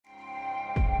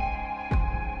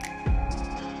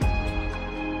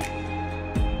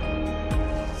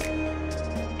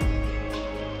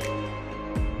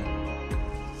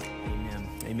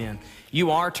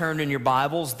You are turned in your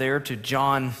Bibles there to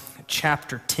John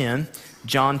chapter 10.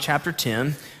 John chapter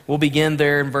 10. We'll begin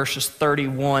there in verses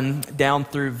 31 down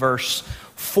through verse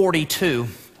 42.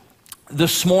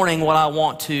 This morning, what I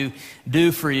want to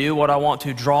do for you, what I want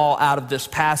to draw out of this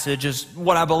passage is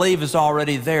what I believe is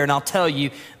already there. And I'll tell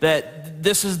you that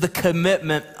this is the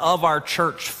commitment of our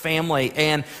church family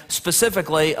and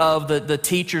specifically of the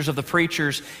teachers, of the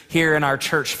preachers here in our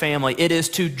church family. It is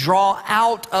to draw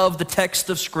out of the text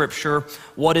of Scripture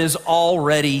what is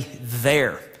already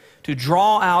there. To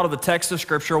draw out of the text of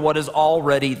Scripture what is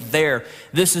already there.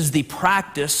 This is the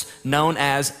practice known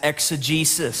as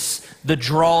exegesis, the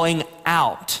drawing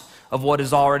out of what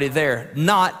is already there,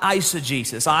 not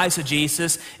eisegesis.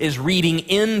 Eisegesis is reading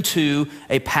into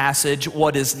a passage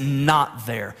what is not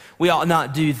there. We ought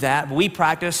not do that, but we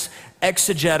practice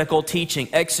exegetical teaching,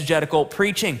 exegetical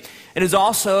preaching. It is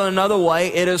also another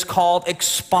way, it is called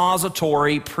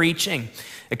expository preaching.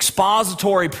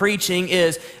 Expository preaching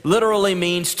literally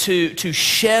means to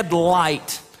shed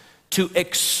light, to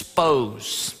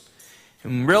expose.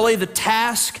 And really the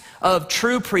task of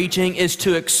true preaching is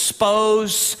to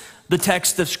expose the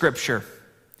text of Scripture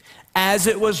as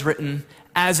it was written,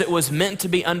 as it was meant to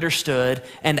be understood,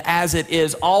 and as it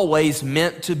is always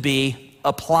meant to be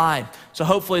applied. So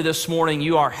hopefully this morning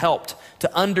you are helped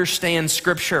to understand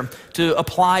Scripture, to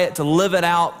apply it, to live it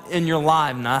out in your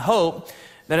life. And I hope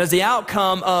that as the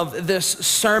outcome of this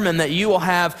sermon that you will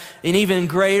have an even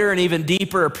greater and even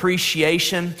deeper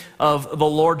appreciation of the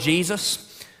Lord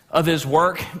Jesus, of His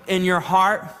work in your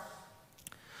heart,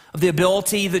 of the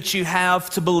ability that you have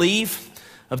to believe,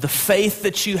 of the faith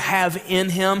that you have in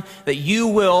Him, that you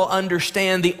will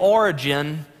understand the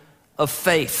origin of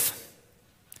faith.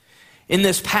 In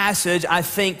this passage, I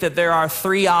think that there are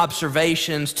three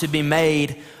observations to be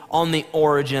made on the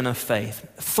origin of faith.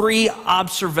 Three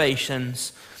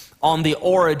observations on the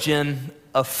origin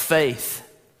of faith.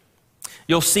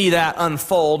 You'll see that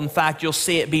unfold. In fact, you'll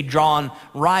see it be drawn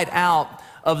right out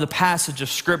of the passage of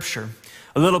Scripture.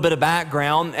 A little bit of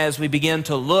background as we begin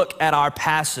to look at our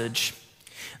passage.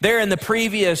 There in the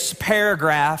previous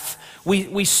paragraph,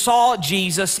 we saw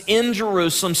Jesus in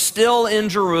Jerusalem, still in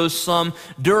Jerusalem,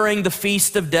 during the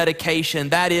Feast of Dedication.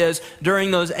 That is,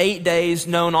 during those 8 days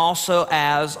known also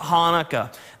as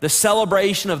Hanukkah. The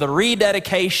celebration of the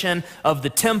rededication of the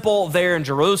temple there in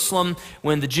Jerusalem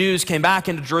when the Jews came back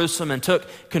into Jerusalem and took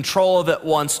control of it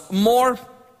once more.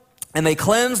 And they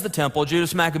cleansed the temple.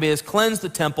 Judas Maccabeus cleansed the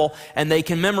temple, and they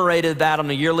commemorated that on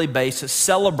a yearly basis,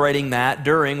 celebrating that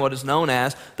during what is known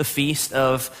as the Feast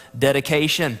of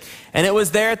Dedication. And it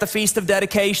was there at the Feast of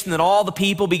Dedication that all the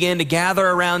people began to gather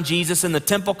around Jesus in the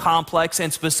temple complex,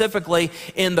 and specifically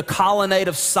in the colonnade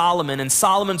of Solomon, in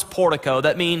Solomon's portico.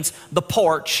 That means the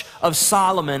porch of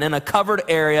Solomon, in a covered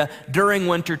area during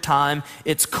winter time.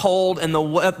 It's cold and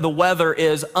the weather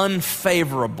is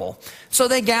unfavorable. So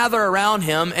they gather around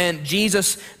Him, and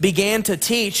Jesus began to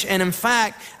teach. And in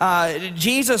fact,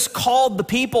 Jesus called the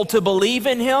people to believe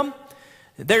in Him.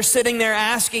 They're sitting there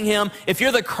asking Him, if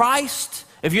you're the Christ,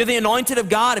 if you're the anointed of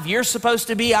God, if you're supposed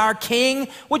to be our king,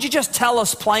 would you just tell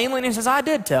us plainly? And He says, I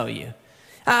did tell you.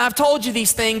 I've told you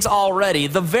these things already.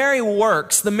 The very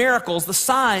works, the miracles, the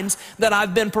signs that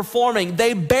I've been performing,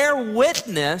 they bear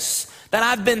witness that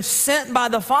I've been sent by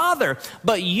the Father.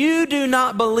 But you do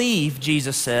not believe,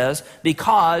 Jesus says,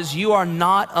 because you are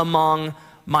not among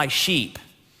my sheep.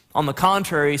 On the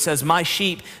contrary, He says, my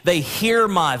sheep, they hear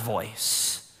my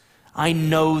voice. I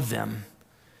know them.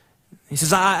 He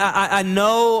says, I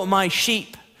know my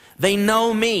sheep. They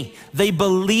know me. They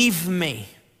believe me.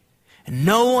 And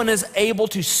no one is able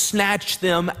to snatch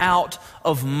them out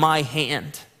of my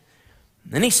hand.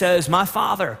 And then He says, my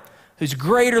Father, who's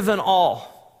greater than all,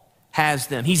 has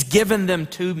them. He's given them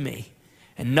to me,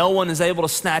 and no one is able to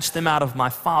snatch them out of my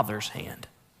Father's hand.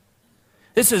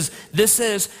 This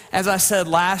is, as I said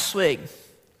last week,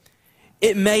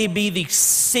 it may be the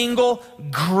single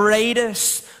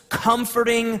greatest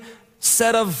comforting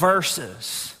set of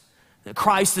verses that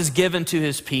Christ has given to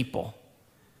His people.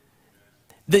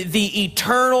 The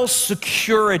eternal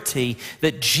security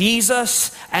that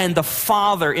Jesus and the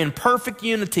Father in perfect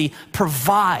unity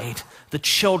provide the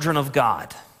children of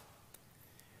God.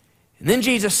 And then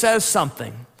Jesus says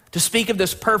something to speak of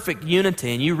this perfect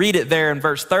unity. And you read it there in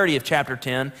verse 30 of chapter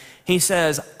 10. He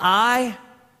says, I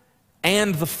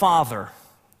and the Father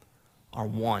are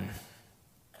one.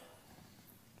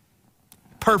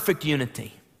 Perfect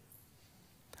unity.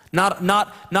 Not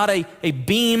a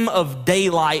beam of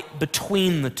daylight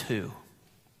between the two.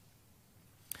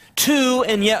 Two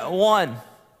and yet one.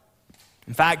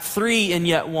 In fact, three and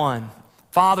yet one.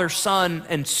 Father, Son,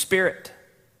 and Spirit.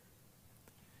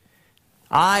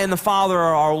 I and the Father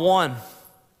are one.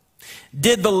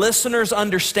 Did the listeners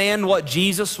understand what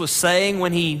Jesus was saying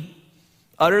when he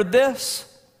uttered this?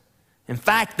 In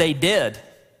fact, they did.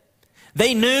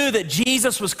 They knew that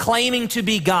Jesus was claiming to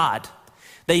be God.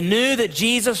 They knew that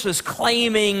Jesus was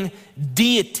claiming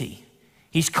deity.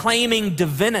 He's claiming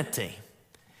divinity.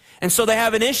 And so they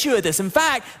have an issue with this. In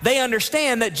fact, they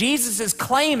understand that Jesus is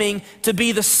claiming to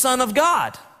be the Son of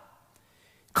God.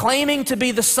 Claiming to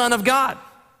be the Son of God.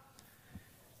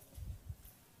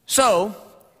 So,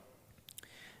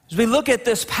 as we look at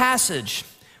this passage,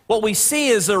 what we see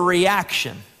is a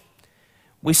reaction.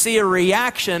 We see a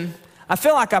reaction. I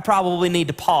feel like I probably need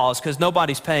to pause because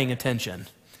nobody's paying attention.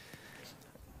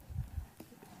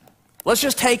 Let's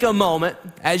just take a moment.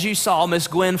 As you saw, Miss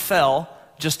Gwen fell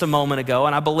just a moment ago,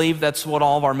 and I believe that's what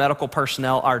all of our medical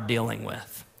personnel are dealing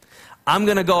with. I'm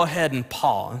going to go ahead and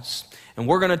pause, and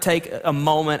we're going to take a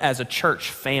moment as a church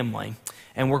family,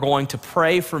 and we're going to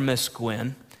pray for Miss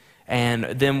Gwen, and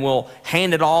then we'll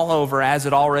hand it all over as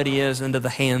it already is into the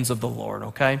hands of the Lord,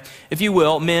 okay? If you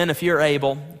will, men, if you're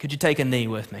able, could you take a knee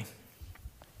with me?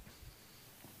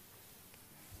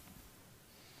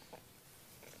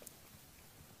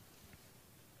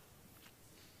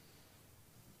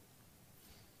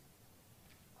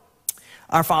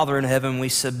 Our Father in heaven, we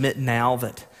submit now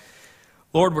that,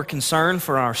 Lord, we're concerned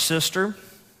for our sister.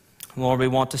 Lord, we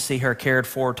want to see her cared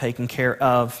for, taken care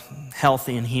of,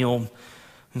 healthy and healed.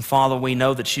 And Father, we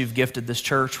know that you've gifted this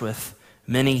church with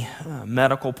many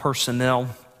medical personnel.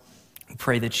 We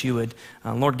pray that you would,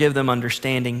 Lord, give them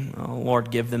understanding.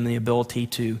 Lord, give them the ability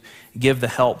to give the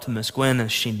help to Miss Gwen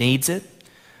as she needs it.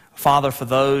 Father, for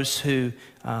those who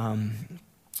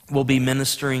will be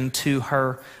ministering to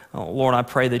her, Lord, I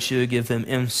pray that you would give them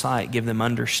insight, give them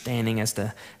understanding as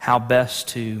to how best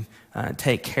to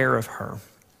take care of her.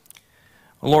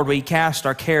 Lord, we cast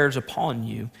our cares upon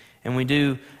you, and we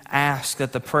do ask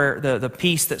that the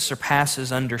peace that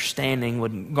surpasses understanding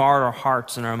would guard our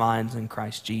hearts and our minds in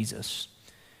Christ Jesus.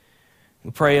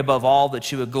 We pray above all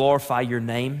that you would glorify your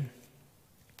name.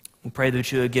 We pray that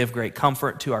you would give great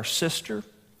comfort to our sister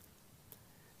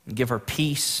and give her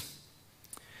peace.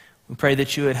 We pray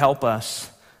that you would help us,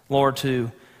 Lord,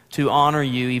 to honor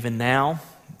you even now,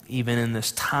 even in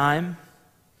this time.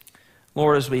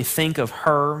 Lord, as we think of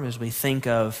her, as we think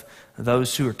of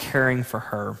those who are caring for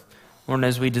her, Lord,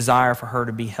 as we desire for her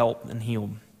to be helped and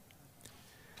healed.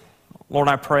 Lord,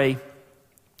 I pray,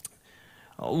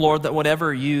 Lord, that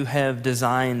whatever you have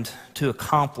designed to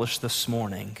accomplish this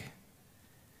morning,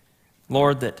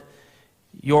 Lord, that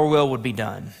your will would be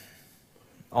done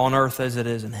on earth as it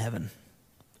is in heaven.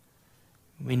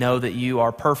 We know that you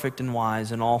are perfect and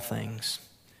wise in all things,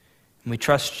 and we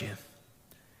trust you.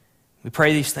 We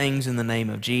pray these things in the name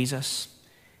of Jesus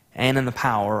and in the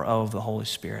power of the Holy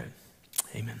Spirit.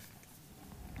 Amen.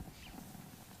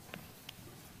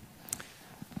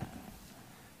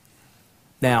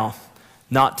 Now,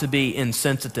 not to be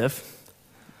insensitive,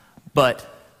 but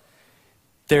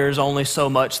there's only so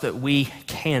much that we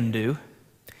can do.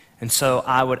 And so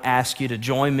I would ask you to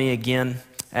join me again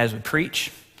as we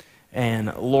preach.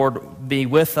 And Lord, be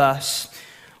with us.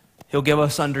 He'll give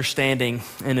us understanding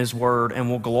in his word, and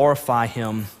we'll glorify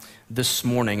him this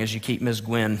morning as you keep Ms.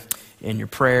 Gwen in your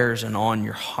prayers and on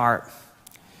your heart.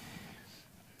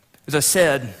 As I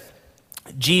said,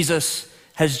 Jesus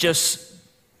has just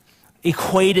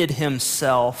equated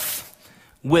himself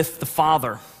with the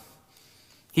Father.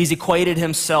 He's equated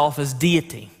himself as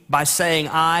deity by saying,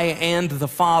 I and the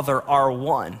Father are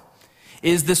one.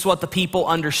 Is this what the people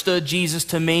understood Jesus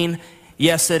to mean?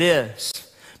 Yes, it is.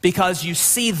 Because you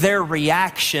see their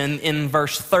reaction in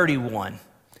verse 31.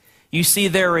 You see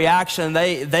their reaction.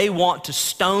 They want to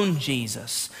stone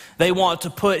Jesus. They want to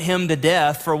put him to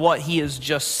death for what he has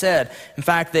just said. In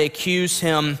fact, they accuse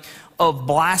him of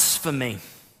blasphemy.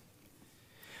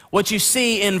 What you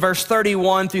see in verse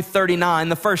 31 through 39,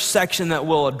 the first section that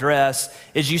we'll address,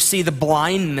 is you see the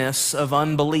blindness of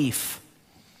unbelief.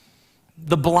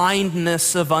 The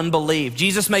blindness of unbelief.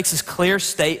 Jesus makes this clear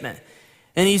statement,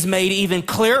 and he's made even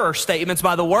clearer statements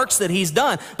by the works that he's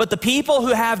done. But the people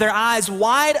who have their eyes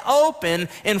wide open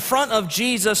in front of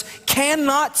Jesus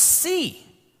cannot see.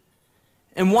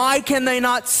 And why can they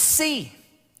not see?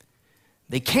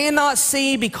 They cannot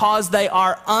see because they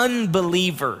are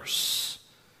unbelievers.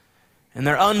 And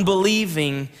their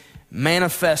unbelieving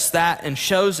manifests that and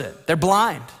shows it. They're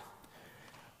blind.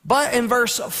 But in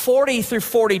verse 40 through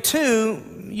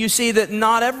 42, you see that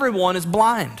not everyone is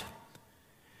blind.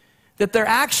 That there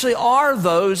actually are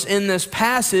those in this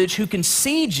passage who can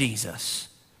see Jesus,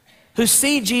 who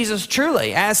see Jesus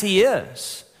truly as he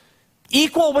is,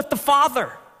 equal with the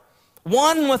Father,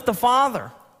 one with the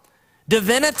Father,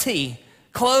 divinity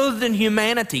clothed in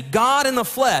humanity, God in the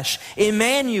flesh,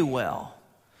 Emmanuel.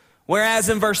 Whereas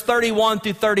in verse 31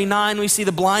 through 39, we see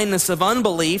the blindness of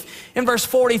unbelief. In verse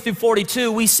 40 through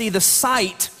 42, we see the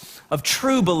sight of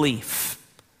true belief.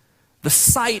 The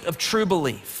sight of true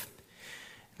belief.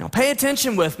 Now pay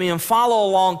attention with me and follow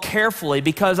along carefully,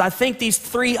 because I think these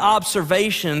three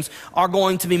observations are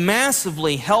going to be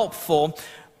massively helpful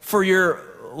for your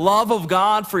love of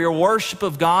God, for your worship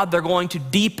of God. They're going to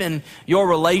deepen your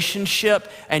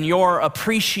relationship and your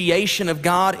appreciation of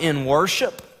God in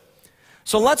worship.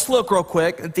 So let's look real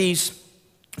quick at these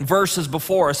verses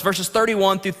before us. Verses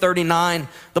 31 through 39,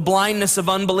 the blindness of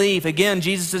unbelief. Again,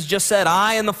 Jesus has just said,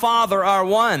 I and the Father are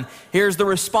one. Here's the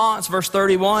response, verse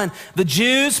 31. The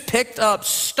Jews picked up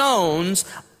stones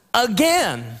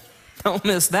again. Don't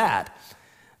miss that.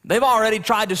 They've already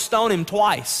tried to stone him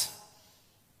twice.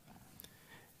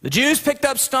 The Jews picked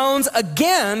up stones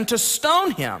again to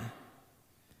stone him.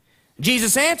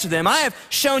 Jesus answered them, I have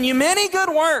shown you many good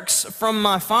works from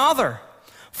my Father.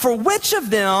 For which of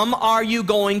them are you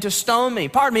going to stone me?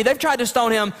 Pardon me, they've tried to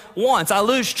stone him once. I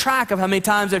lose track of how many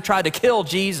times they've tried to kill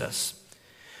Jesus.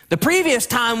 The previous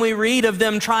time we read of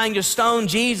them trying to stone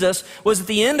Jesus was at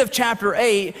the end of chapter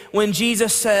 8, when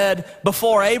Jesus said,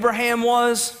 before Abraham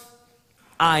was,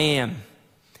 I am.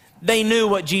 They knew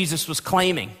what Jesus was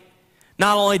claiming.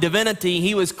 Not only divinity,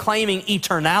 he was claiming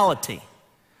eternality.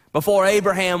 Before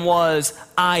Abraham was,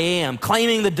 I am,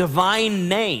 claiming the divine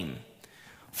name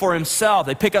for himself.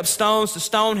 They pick up stones to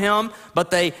stone him,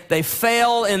 but they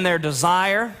fail in their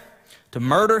desire to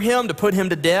murder him, to put him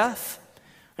to death.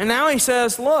 And now he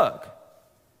says, look,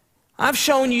 I've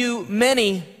shown you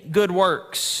many good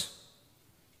works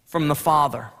from the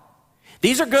Father.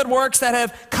 These are good works that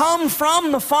have come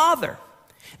from the Father.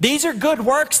 These are good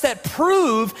works that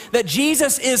prove that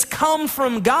Jesus is come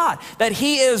from God, that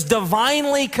he is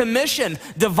divinely commissioned,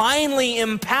 divinely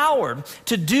empowered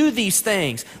to do these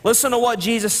things. Listen to what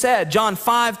Jesus said, John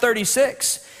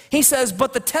 5:36. He says,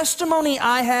 but the testimony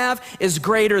I have is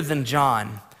greater than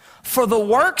John. For the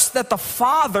works that the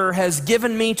Father has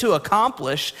given me to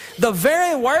accomplish, the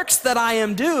very works that I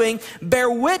am doing, bear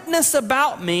witness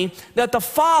about me that the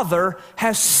Father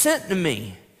has sent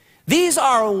me. These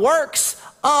are works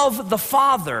of the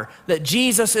Father that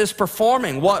Jesus is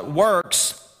performing. What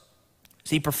works is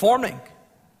he performing?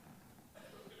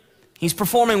 He's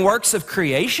performing works of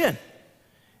creation.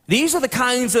 These are the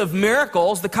kinds of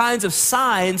miracles, the kinds of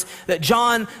signs that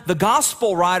John, the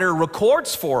gospel writer,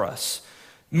 records for us.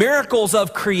 Miracles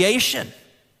of creation.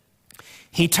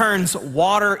 He turns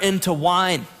water into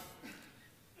wine.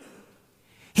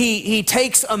 He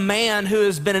takes a man who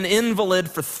has been an invalid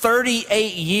for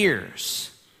 38 years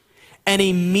and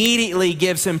immediately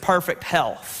gives him perfect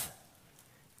health.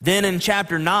 Then in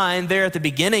chapter 9, there at the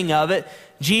beginning of it,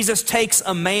 Jesus takes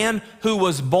a man who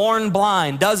was born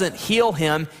blind, doesn't heal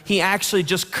him, he actually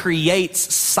just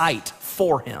creates sight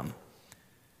for him.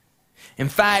 In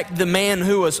fact, the man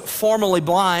who was formerly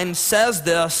blind says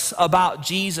this about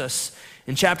Jesus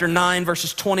in chapter 9,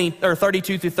 verses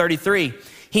 32 through 33.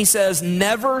 He says,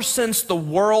 never since the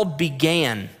world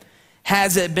began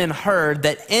has it been heard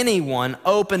that anyone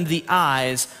opened the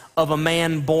eyes of a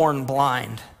man born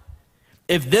blind.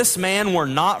 If this man were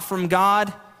not from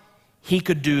God, he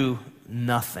could do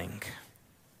nothing.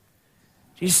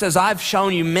 Jesus says, I've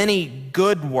shown you many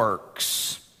good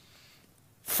works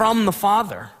from the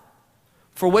Father.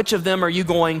 For which of them are you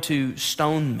going to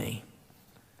stone me?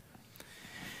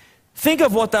 Think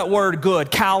of what that word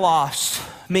good, kalos,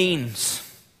 means.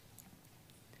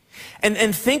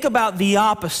 And think about the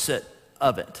opposite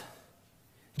of it.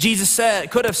 Jesus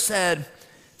could have said,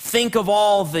 think of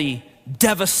all the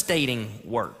devastating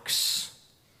works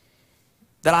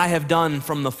that I have done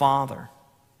from the Father.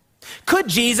 Could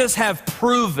Jesus have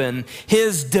proven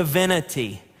his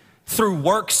divinity through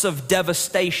works of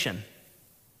devastation?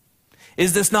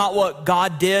 Is this not what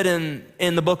God did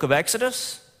in the book of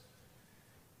Exodus?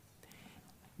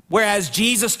 Whereas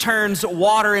Jesus turns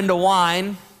water into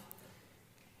wine,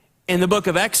 in the book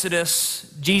of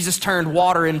Exodus, Jesus turned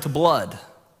water into blood.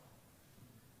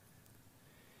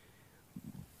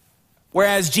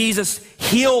 Whereas Jesus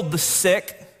healed the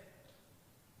sick,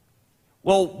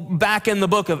 well, back in the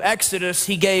book of Exodus,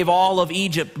 he gave all of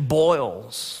Egypt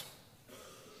boils,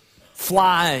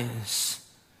 flies,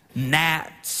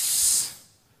 gnats,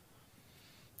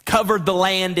 covered the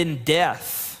land in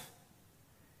death.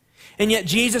 And yet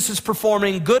Jesus is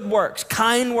performing good works,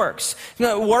 kind works,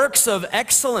 works of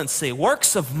excellency,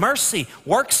 works of mercy,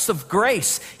 works of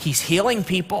grace. He's healing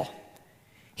people.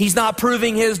 He's not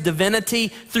proving his divinity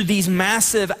through these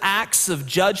massive acts of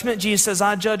judgment. Jesus says,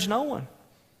 I judge no one.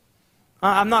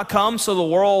 I've not come so the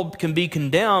world can be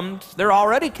condemned. They're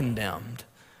already condemned.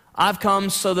 I've come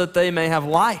so that they may have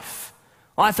life,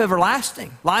 life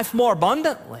everlasting, life more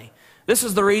abundantly. This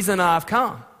is the reason I've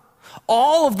come.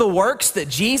 All of the works that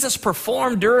Jesus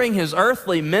performed during his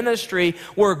earthly ministry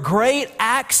were great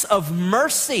acts of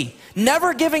mercy,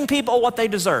 never giving people what they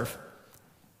deserve,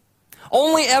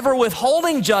 only ever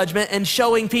withholding judgment and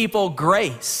showing people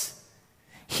grace.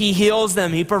 He heals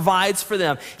them. He provides for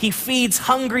them. He feeds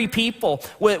hungry people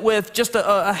with just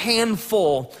a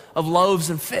handful of loaves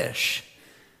and fish.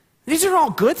 These are all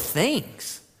good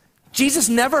things. Jesus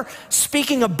never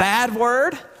speaking a bad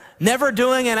word, never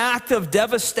doing an act of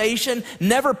devastation,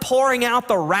 never pouring out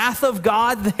the wrath of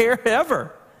God there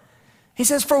ever. He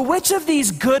says, for which of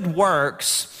these good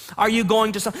works are you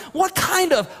going to? What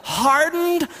kind of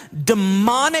hardened,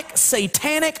 demonic,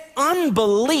 satanic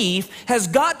unbelief has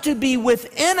got to be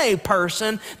within a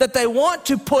person that they want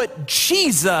to put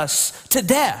Jesus to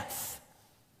death?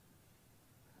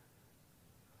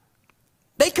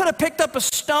 They could have picked up a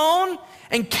stone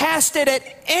and cast it at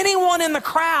anyone in the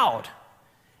crowd,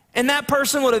 and that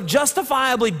person would have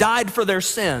justifiably died for their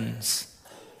sins.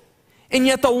 And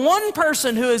yet the one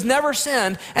person who has never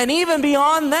sinned, and even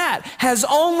beyond that, has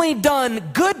only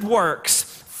done good works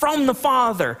from the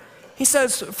Father. He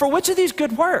says, for which of these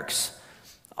good works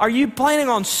are you planning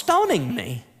on stoning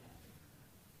me?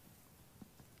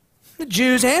 The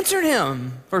Jews answered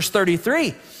him, verse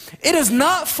 33, it is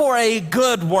not for a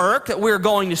good work that we're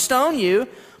going to stone you,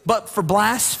 but for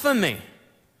blasphemy,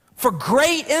 for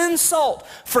great insult,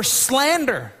 for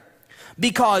slander.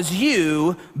 Because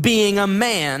you, being a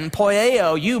man,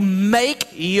 poieo, you make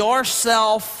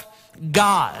yourself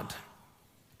God.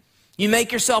 You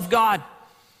make yourself God.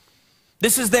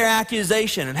 This is their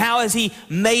accusation. And how has he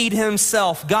made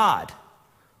himself God?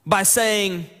 By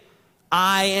saying,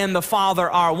 I and the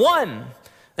Father are one.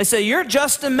 They say, you're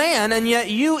just a man, and yet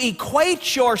you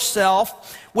equate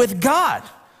yourself with God.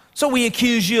 So we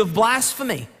accuse you of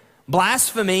blasphemy.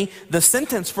 Blasphemy, the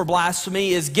sentence for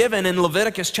blasphemy is given in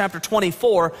Leviticus chapter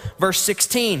 24, verse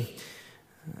 16.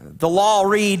 The law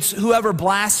reads, whoever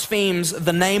blasphemes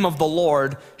the name of the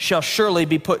Lord shall surely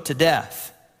be put to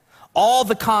death. All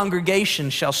the congregation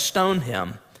shall stone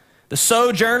him, the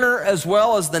sojourner as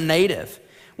well as the native,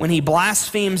 when he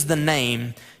blasphemes the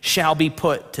name, shall be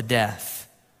put to death.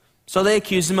 So they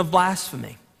accuse him of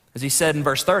blasphemy. As he said in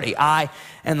verse 30, I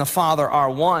and the Father are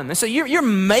one. They say, you're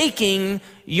making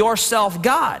yourself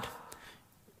God.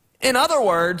 In other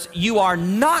words, you are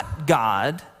not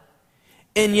God,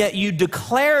 and yet you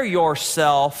declare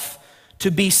yourself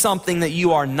to be something that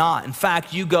you are not. In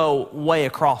fact, you go way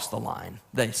across the line,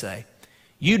 they say.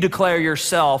 You declare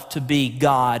yourself to be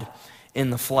God in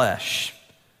the flesh.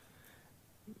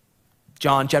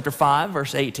 John chapter 5,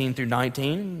 verse 18 through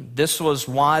 19. This was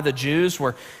why the Jews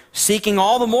were seeking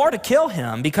all the more to kill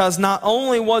him, because not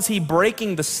only was he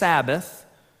breaking the Sabbath,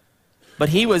 but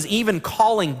he was even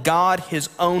calling God his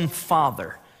own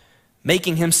Father,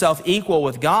 making himself equal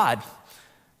with God.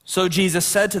 So Jesus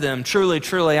said to them, truly,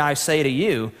 truly, I say to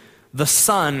you, the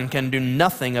Son can do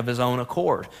nothing of his own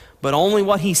accord, but only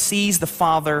what he sees the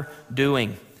Father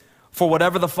doing. For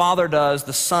whatever the Father does,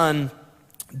 the Son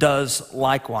does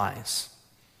likewise.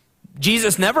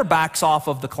 Jesus never backs off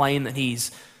of the claim that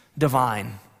he's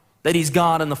divine, that he's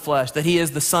God in the flesh, that he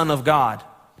is the Son of God.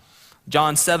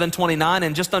 John 7:29,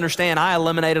 and just understand, I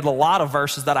eliminated a lot of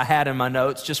verses that I had in my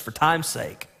notes just for time's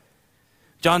sake.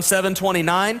 John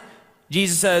 7:29,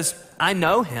 Jesus says, I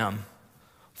know him,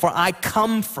 for I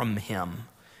come from him,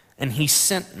 and he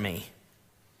sent me.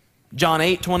 John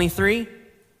 8:23,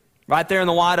 right there in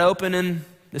the wide open in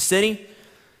the city,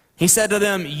 he said to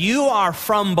them, you are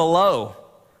from below,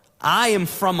 I am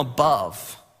from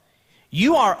above.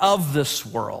 You are of this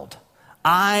world.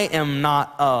 I am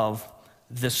not of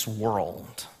this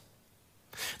world.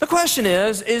 The question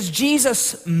is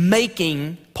Jesus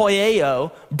making,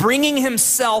 poieo, bringing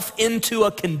himself into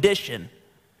a condition?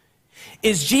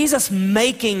 Is Jesus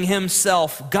making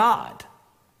himself God?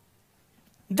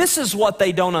 This is what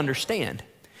they don't understand.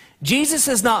 Jesus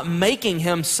is not making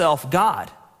himself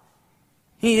God.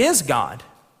 He is God.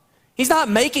 He's not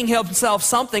making himself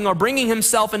something or bringing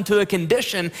himself into a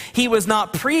condition he was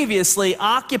not previously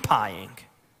occupying.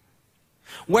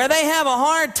 Where they have a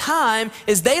hard time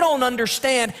is they don't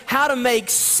understand how to make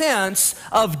sense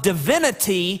of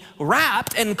divinity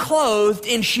wrapped and clothed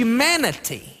in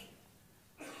humanity.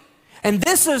 And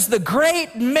this is the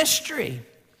great mystery.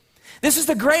 This is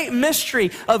the great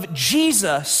mystery of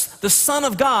Jesus, the Son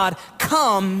of God,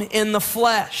 come in the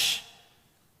flesh.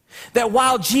 That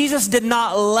while Jesus did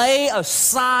not lay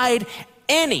aside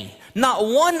any, not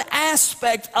one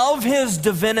aspect of his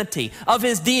divinity, of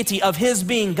his deity, of his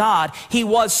being God, he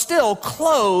was still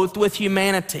clothed with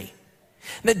humanity.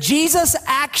 That Jesus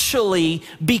actually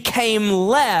became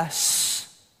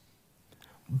less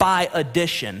by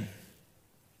addition.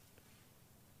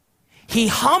 He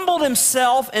humbled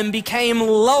himself and became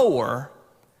lower,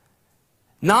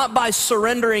 not by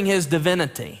surrendering his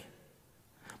divinity,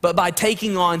 but by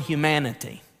taking on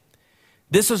humanity.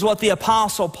 This is what the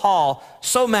Apostle Paul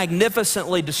so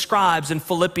magnificently describes in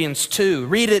Philippians 2.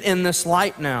 Read it in this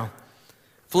light now.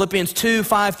 Philippians 2,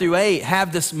 5 through 8,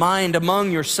 have this mind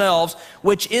among yourselves,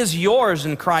 which is yours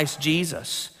in Christ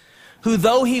Jesus, who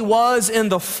though he was in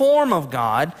the form of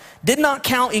God, did not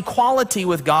count equality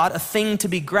with God a thing to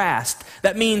be grasped.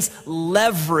 That means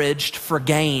leveraged for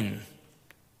gain.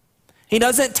 He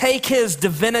doesn't take his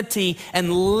divinity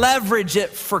and leverage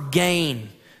it for gain.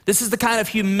 This is the kind of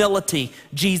humility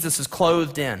Jesus is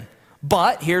clothed in.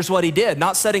 But here's what he did,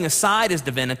 not setting aside his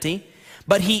divinity,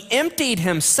 but he emptied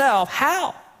himself.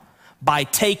 How? By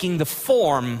taking the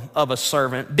form of a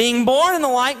servant, being born in the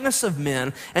likeness of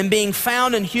men, and being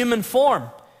found in human form.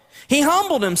 He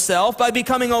humbled himself by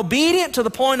becoming obedient to the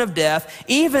point of death,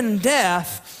 even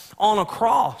death on a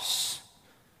cross.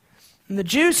 And the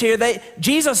Jews here,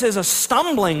 Jesus is a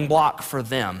stumbling block for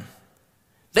them.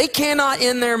 They cannot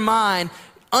in their mind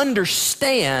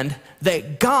understand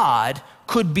that God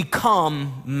could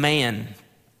become man.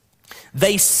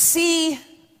 They see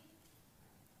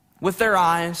with their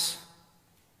eyes,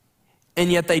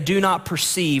 and yet they do not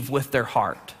perceive with their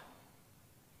heart.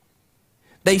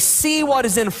 They see what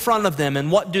is in front of them,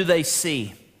 and what do they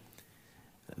see?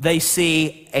 They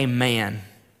see a man.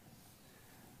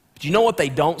 Do you know what they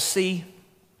don't see?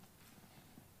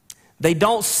 They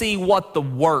don't see what the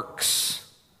works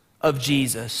of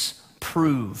Jesus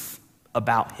prove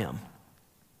about him.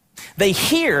 They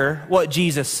hear what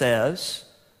Jesus says,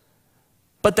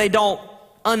 but they don't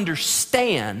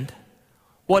understand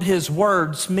what his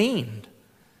words mean.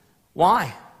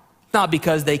 Why? Not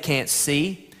because they can't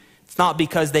see. It's not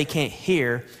because they can't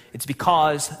hear. It's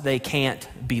because they can't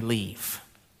believe.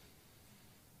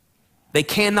 They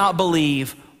cannot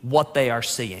believe what they are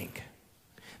seeing.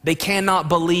 They cannot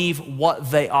believe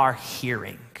what they are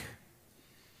hearing.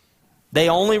 They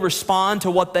only respond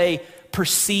to what they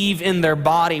perceive in their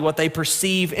body, what they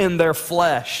perceive in their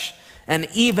flesh. And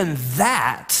even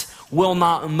that will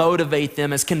not motivate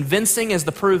them, as convincing as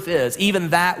the proof is, even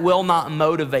that will not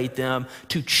motivate them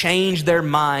to change their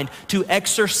mind, to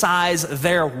exercise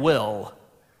their will,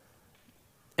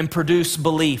 and produce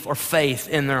belief or faith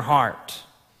in their heart.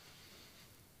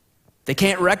 They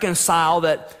can't reconcile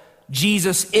that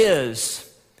Jesus is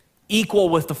equal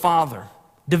with the Father,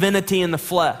 divinity in the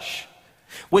flesh,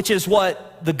 which is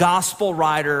what the gospel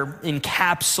writer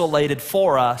encapsulated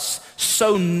for us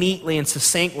so neatly and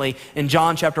succinctly in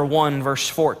John chapter 1, verse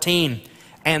 14.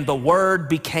 And the Word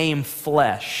became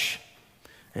flesh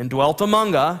and dwelt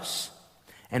among us,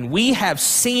 and we have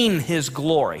seen his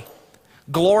glory,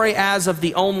 glory as of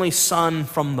the only Son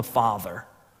from the Father,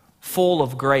 full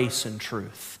of grace and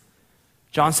truth.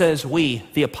 John says we,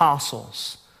 the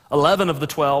apostles, 11 of the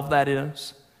 12 that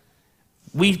is,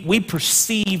 we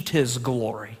perceived his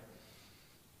glory.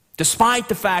 Despite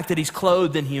the fact that he's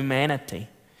clothed in humanity,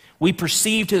 we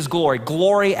perceived his glory,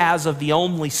 glory as of the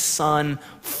only Son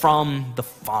from the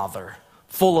Father,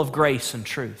 full of grace and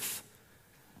truth.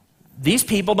 These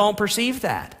people don't perceive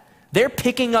that. They're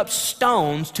picking up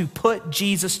stones to put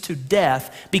Jesus to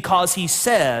death because he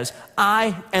says,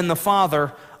 I and the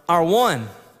Father are one.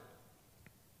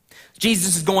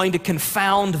 Jesus is going to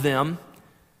confound them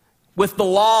with the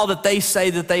law that they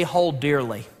say that they hold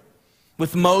dearly,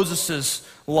 with Moses'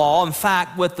 law, in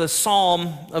fact, with the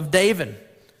Psalm of David.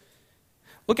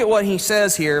 Look at what he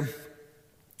says here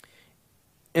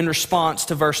in response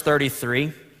to verse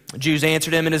 33. The Jews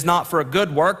answered him, it is not for a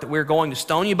good work that we're going to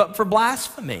stone you, but for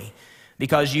blasphemy,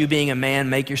 because you being a man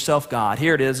make yourself God.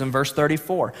 Here it is in verse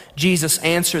 34. Jesus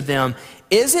answered them,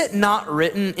 is it not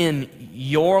written in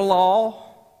your law,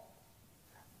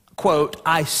 quote,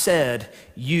 I said,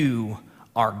 you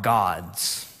are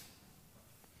gods.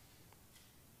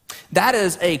 That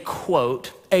is a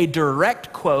quote, a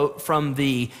direct quote from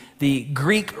the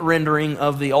Greek rendering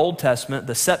of the Old Testament,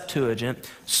 the Septuagint,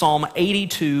 Psalm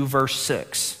 82, verse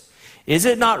 6. Is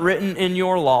it not written in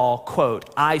your law, quote,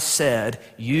 I said,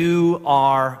 you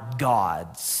are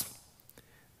gods.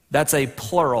 That's a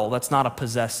plural, that's not a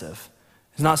possessive.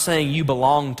 It's not saying you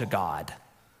belong to God.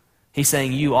 He's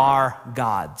saying you are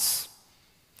gods.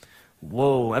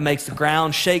 Whoa, that makes the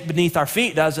ground shake beneath our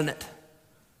feet, doesn't it?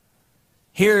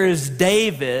 Here is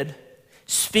David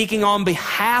speaking on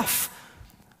behalf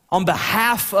on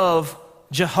behalf of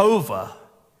Jehovah.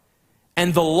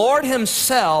 And the Lord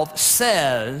himself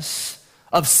says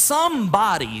of some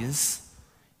bodies,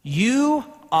 you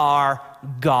are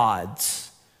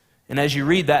gods. And as you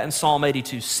read that in Psalm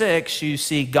 82:6, you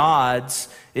see gods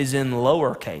is in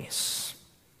lowercase.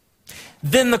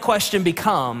 Then the question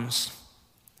becomes,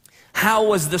 how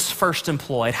was this first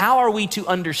employed? How are we to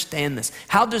understand this?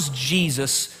 How does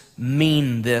Jesus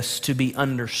mean this to be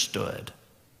understood?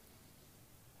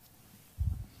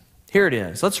 Here it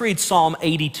is. Let's read Psalm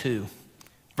 82,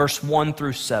 verse 1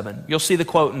 through 7. You'll see the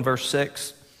quote in verse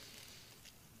 6.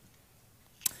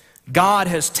 God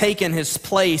has taken his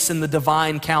place in the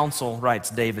divine council, writes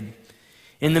David.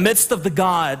 In the midst of the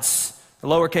gods, the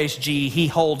lowercase g, he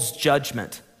holds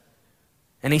judgment.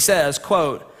 And he says,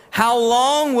 quote, how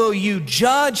long will you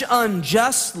judge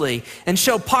unjustly and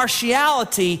show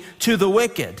partiality to the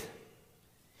wicked?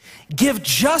 Give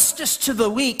justice to the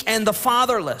weak and the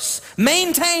fatherless.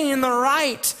 Maintain the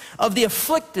right of the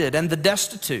afflicted and the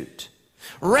destitute.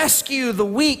 Rescue the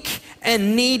weak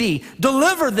and needy.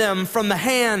 Deliver them from the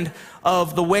hand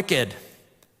of the wicked.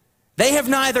 They have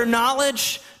neither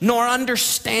knowledge nor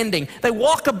understanding. They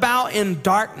walk about in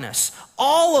darkness.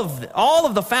 All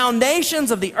of the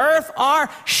foundations of the earth are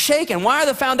shaken. Why are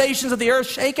the foundations of the earth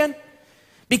shaken?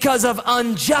 Because of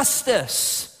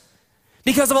injustice.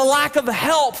 Because of a lack of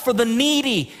help for the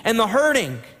needy and the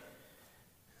hurting.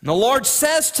 And the Lord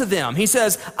says to them, he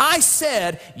says, I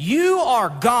said, you are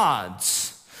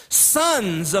gods,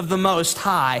 sons of the Most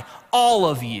High, all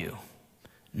of you.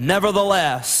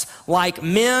 Nevertheless, like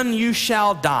men you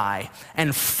shall die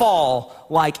and fall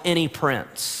like any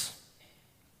prince.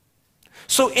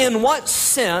 So in what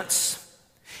sense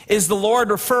is the Lord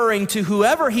referring to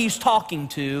whoever he's talking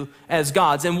to as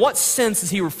gods? In what sense is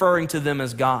he referring to them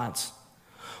as gods?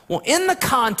 Well, in the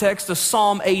context of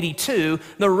Psalm 82,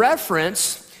 the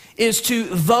reference is to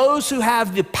those who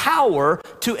have the power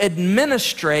to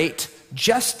administrate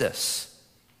justice.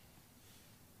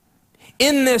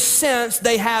 In this sense,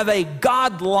 they have a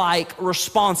godlike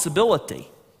responsibility.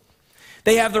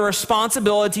 They have the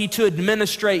responsibility to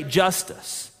administrate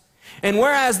justice. And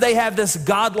whereas they have this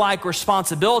godlike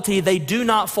responsibility, they do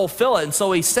not fulfill it. And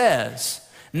so he says,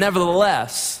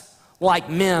 nevertheless, like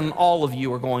men, all of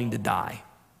you are going to die.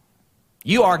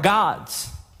 You are gods,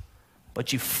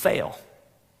 but you fail.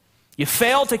 You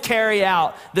fail to carry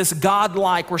out this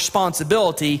godlike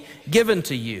responsibility given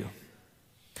to you.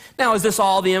 Now, is this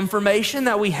all the information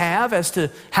that we have as to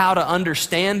how to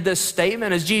understand this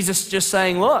statement? Is Jesus just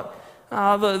saying, look,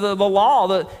 the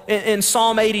law, in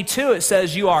Psalm 82, it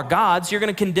says you are gods. You're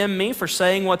going to condemn me for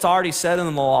saying what's already said in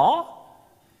the law?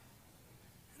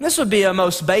 This would be a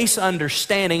most basic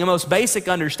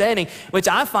understanding, which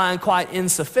I find quite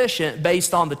insufficient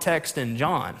based on the text in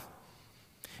John.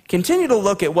 Continue to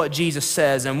look at what Jesus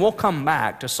says, and we'll come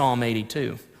back to Psalm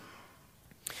 82.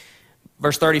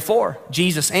 Verse 34,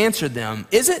 Jesus answered them,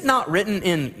 is it not written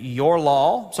in your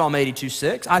law, Psalm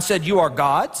 82:6, I said you are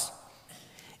gods?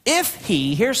 If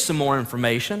he, here's some more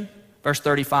information, verse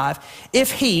 35,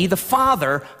 if he, the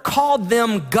Father, called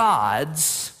them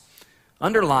gods,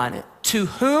 underline it, to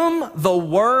whom the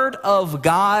word of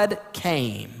God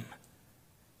came,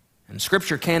 and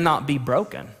Scripture cannot be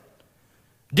broken.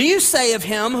 Do you say of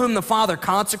him whom the Father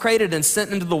consecrated and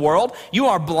sent into the world, you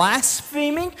are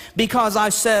blaspheming because I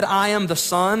said I am the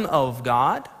Son of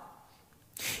God?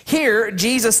 Here,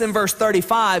 Jesus in verse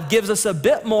 35 gives us a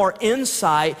bit more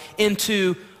insight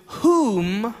into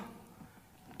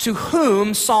to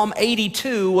whom Psalm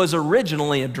 82 was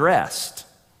originally addressed.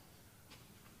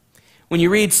 When you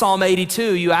read Psalm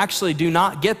 82, you actually do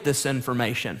not get this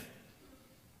information.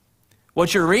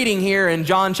 What you're reading here in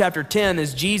John chapter 10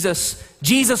 is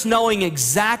Jesus knowing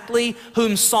exactly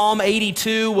whom Psalm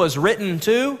 82 was written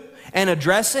to and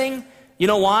addressing. You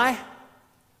know why?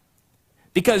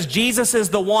 Because Jesus is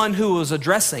the one who was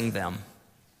addressing them.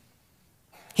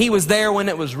 He was there when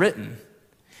it was written.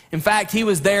 In fact, he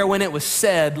was there when it was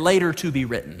said, later to be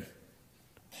written.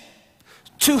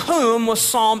 To whom was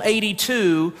Psalm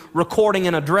 82 recording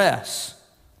an address?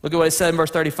 Look at what it said in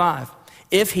verse 35.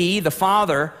 If he, the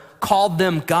Father, called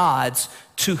them gods,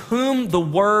 to whom the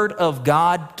word of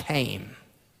God came.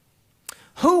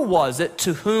 Who was it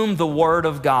to whom the word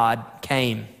of God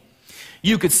came?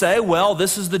 You could say, well,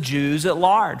 this is the Jews at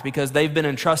large because they've been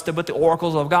entrusted with the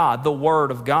oracles of God, the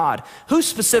word of God. Who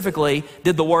specifically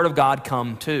did the word of God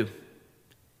come to? You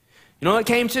know what it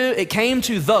came to? It came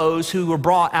to those who were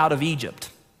brought out of Egypt.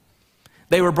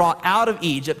 They were brought out of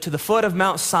Egypt to the foot of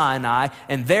Mount Sinai,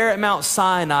 and there at Mount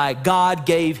Sinai, God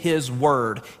gave his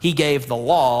word. He gave the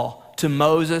law to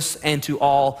Moses and to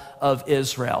all of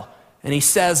Israel. And he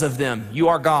says of them, you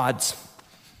are gods.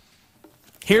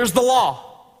 Here's the law.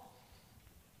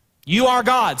 You are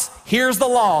gods. Here's the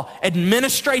law.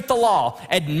 Administrate the law.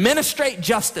 Administrate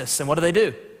justice. And what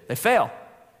do? They fail.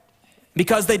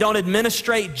 Because they don't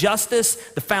administrate justice,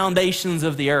 the foundations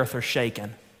of the earth are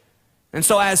shaken. And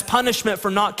so as punishment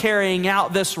for not carrying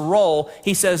out this role,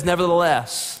 he says,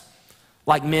 nevertheless,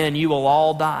 like men, you will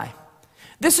all die.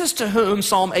 This is to whom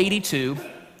Psalm 82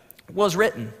 was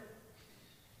written.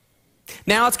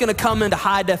 Now it's going to come into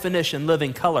high definition,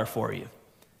 living color for you.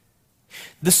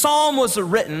 The psalm was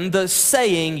written, the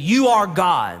saying, you are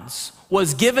gods,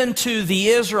 was given to the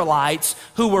Israelites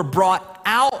who were brought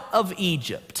out of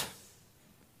Egypt.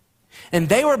 And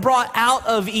they were brought out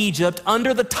of Egypt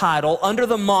under the title, under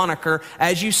the moniker,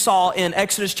 as you saw in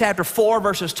Exodus chapter 4,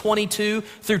 verses 22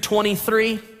 through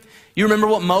 23. You remember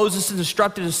what Moses is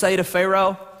instructed to say to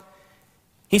Pharaoh?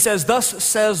 He says, thus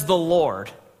says the Lord,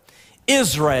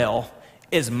 Israel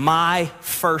is my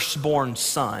firstborn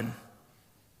son.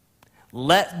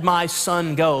 Let my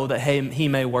son go that he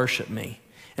may worship me.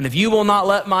 And if you will not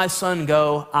let my son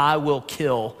go, I will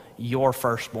kill your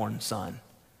firstborn son.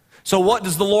 So what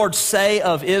does the Lord say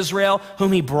of Israel,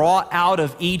 whom he brought out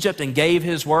of Egypt and gave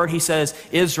his word? He says,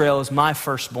 Israel is my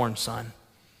firstborn son.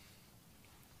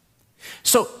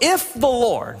 So if the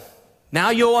Lord,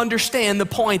 now you'll understand the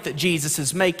point that Jesus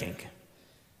is making.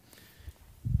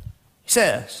 He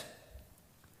says,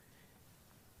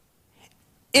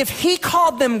 if he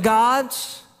called them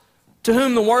gods, to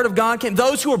whom the word of God came,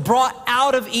 those who were brought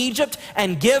out of Egypt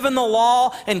and given the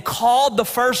law and called the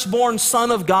firstborn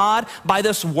son of God by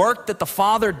this work that the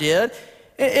Father did,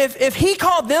 if he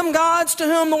called them gods to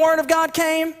whom the word of God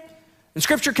came, and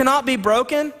scripture cannot be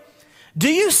broken, do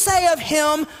you say of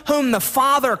him whom the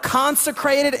Father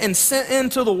consecrated and sent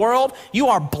into the world, you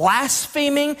are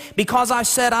blaspheming because I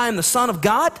said I am the Son of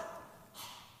God?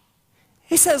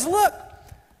 He says, look,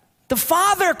 the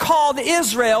Father called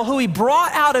Israel, who he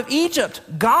brought out of Egypt,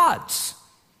 gods.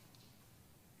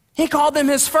 He called them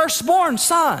his firstborn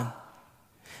son.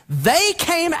 They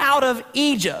came out of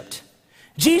Egypt.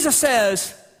 Jesus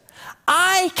says,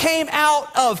 I came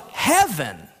out of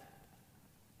heaven,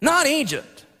 not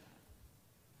Egypt.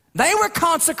 They were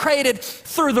consecrated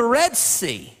through the Red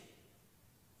Sea.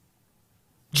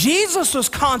 Jesus was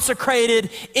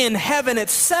consecrated in heaven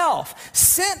itself,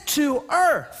 sent to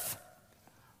earth.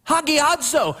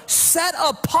 Hagiadzo, set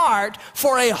apart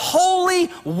for a holy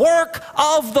work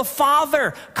of the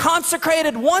Father,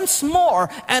 consecrated once more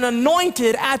and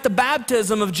anointed at the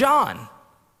baptism of John.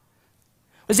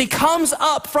 As he comes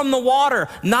up from the water,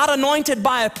 not anointed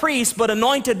by a priest, but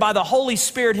anointed by the Holy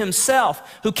Spirit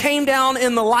himself, who came down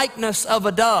in the likeness of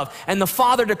a dove. And the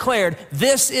Father declared,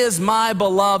 this is my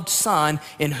beloved Son,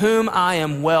 in whom I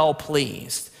am well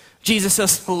pleased. Jesus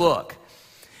says, look,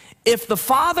 if the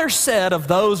Father said of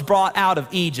those brought out of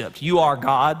Egypt, you are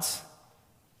gods,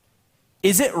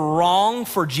 is it wrong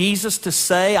for Jesus to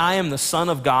say, I am the Son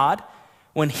of God,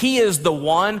 when he is the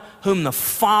one whom the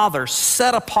Father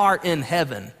set apart in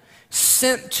heaven,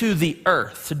 sent to the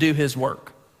earth to do his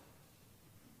work?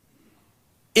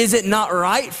 Is it not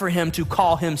right for him to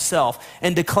call himself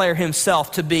and declare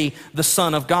himself to be the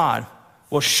Son of God?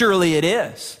 Well, surely it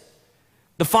is.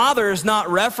 The Father is not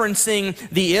referencing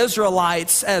the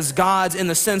Israelites as gods in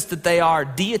the sense that they are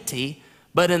deity,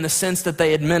 but in the sense that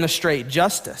they administrate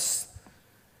justice.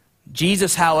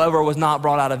 Jesus, however, was not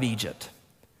brought out of Egypt.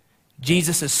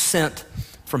 Jesus is sent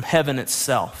from heaven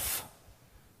itself,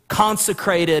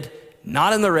 consecrated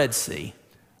not in the Red Sea,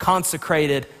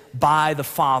 consecrated by the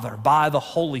Father, by the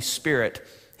Holy Spirit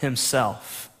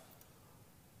himself.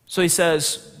 So he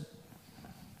says,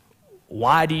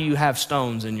 why do you have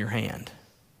stones in your hand?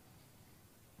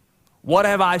 What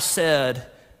have I said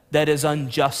that is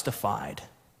unjustified?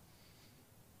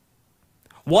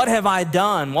 What have I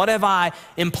done? What have I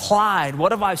implied?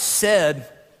 What have I said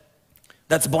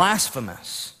that's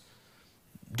blasphemous?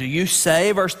 Do you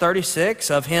say, verse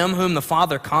 36, of him whom the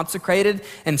Father consecrated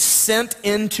and sent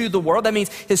into the world? That means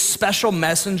his special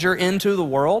messenger into the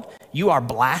world. You are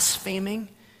blaspheming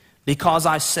because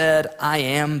I said, I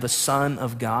am the Son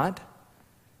of God.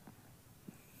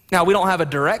 Now, we don't have a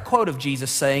direct quote of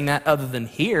Jesus saying that other than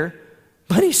here,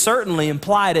 but he certainly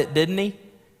implied it, didn't he?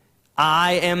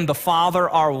 I am the Father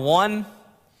are one.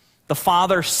 The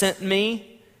Father sent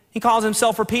me. He calls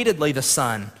himself repeatedly the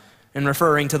Son in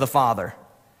referring to the Father.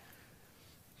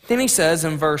 Then he says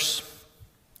in verse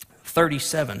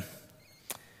 37,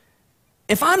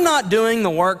 if I'm not doing the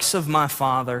works of my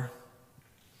Father,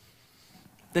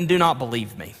 then do not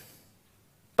believe me.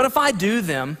 But if I do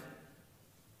them,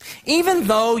 even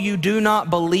though you do not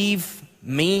believe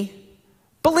me,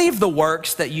 Believe the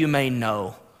works that you may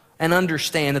know and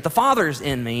understand that the Father is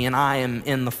in me and I am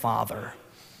in the Father.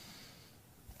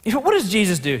 You know, what does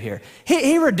Jesus do here?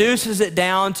 He reduces it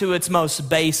down to its most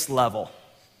base level.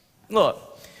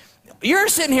 Look, you're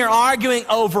sitting here arguing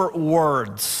over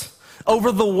words,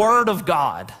 over the Word of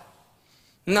God.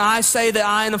 Now, I say that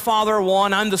I and the Father are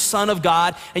one, I'm the Son of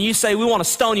God, and you say, we want to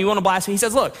stone you, we want to blaspheme. He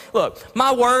says, look,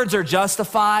 my words are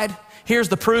justified. Here's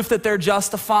the proof that they're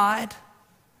justified.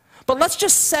 But let's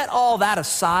just set all that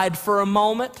aside for a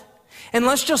moment, and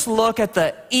let's just look at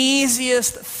the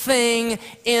easiest thing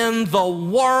in the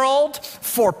world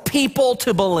for people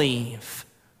to believe.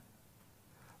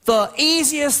 The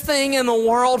easiest thing in the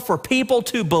world for people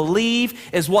to believe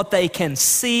is what they can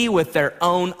see with their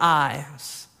own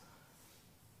eyes.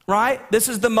 Right? This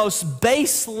is the most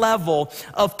base level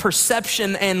of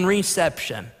perception and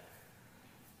reception.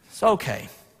 It's okay.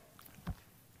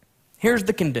 Here's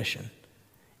the condition.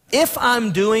 If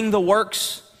I'm doing the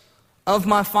works of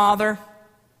my Father,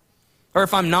 or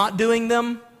if I'm not doing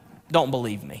them, don't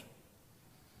believe me.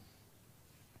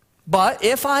 But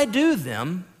if I do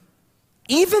them,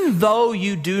 even though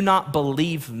you do not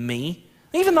believe me,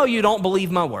 even though you don't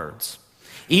believe my words,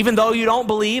 even though you don't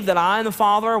believe that I and the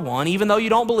Father are one, even though you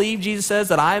don't believe Jesus says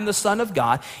that I am the Son of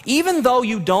God, even though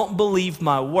you don't believe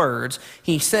my words,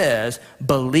 he says,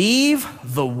 believe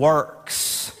the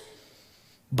works.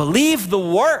 Believe the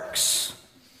works.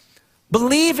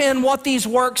 Believe in what these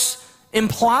works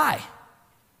imply.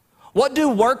 What do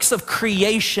works of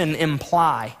creation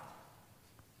imply?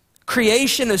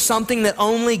 Creation is something that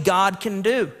only God can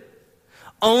do.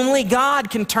 Only God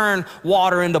can turn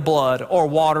water into blood or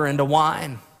water into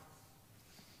wine.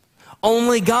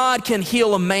 Only God can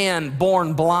heal a man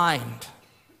born blind.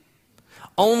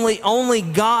 Only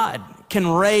God can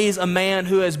raise a man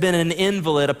who has been an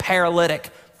invalid, a paralytic,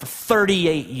 for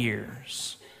 38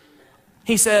 years.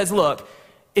 He says, look,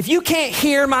 if you can't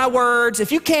hear my words,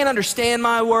 if you can't understand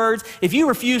my words, if you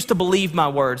refuse to believe my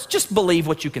words, just believe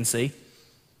what you can see.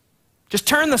 Just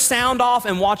turn the sound off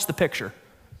and watch the picture.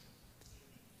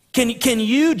 Can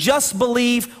you just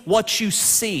believe what you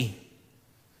see?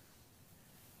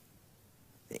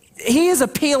 He is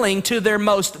appealing to their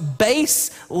most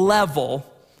base level,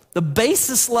 the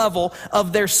basest level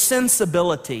of their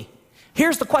sensibility.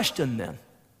 Here's the question then.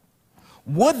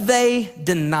 Would they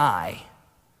deny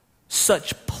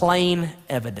such plain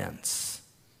evidence?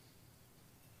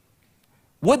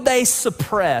 Would they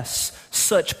suppress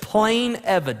such plain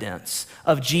evidence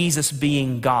of Jesus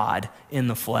being God in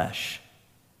the flesh?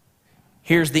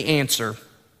 Here's the answer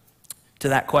to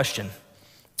that question.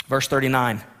 Verse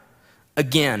 39.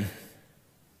 Again,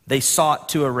 they sought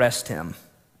to arrest him,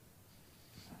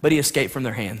 but he escaped from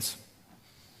their hands.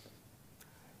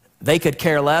 They could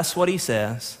care less what he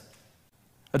says,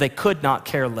 or they could not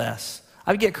care less.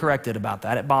 I would get corrected about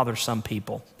that. It bothers some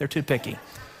people. They're too picky.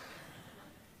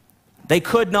 They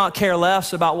could not care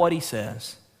less about what he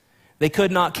says. They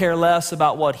could not care less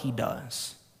about what he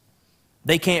does.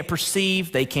 They can't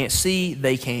perceive, they can't see,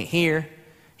 they can't hear.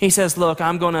 He says, look,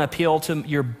 I'm going to appeal to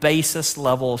your basest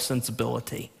level of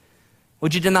sensibility.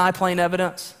 Would you deny plain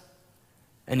evidence?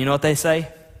 And you know what they say?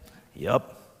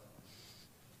 Yup.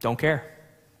 Don't care.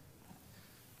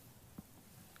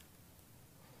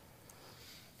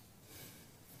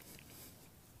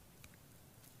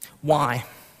 Why?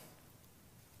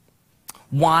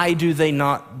 Why do they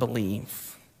not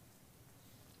believe?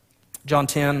 John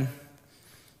 10,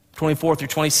 24 through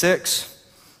 26.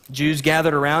 Jews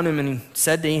gathered around him and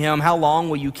said to him, how long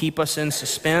will you keep us in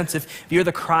suspense? If you're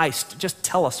the Christ, just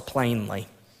tell us plainly.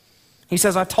 He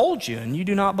says, I told you, and you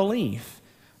do not believe.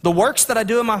 The works that I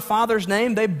do in my Father's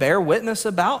name, they bear witness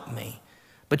about me.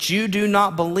 But you do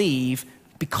not believe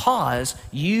because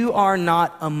you are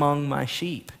not among my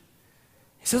sheep.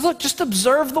 He says, look, just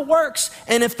observe the works.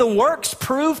 And if the works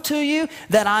prove to you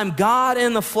that I'm God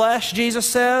in the flesh, Jesus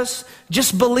says,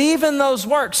 just believe in those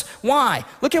works. Why?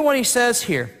 Look at what he says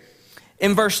here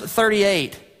in verse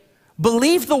 38.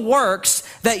 Believe the works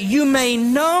that you may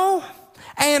know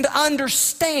and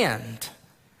understand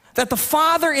that the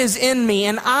Father is in me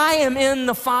and I am in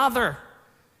the Father.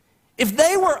 If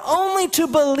they were only to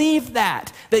believe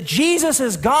that Jesus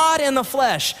is God in the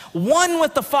flesh, one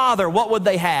with the Father, what would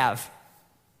they have?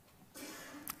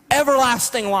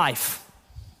 Everlasting life.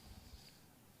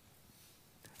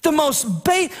 The most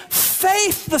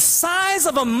faith the size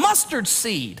of a mustard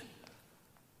seed,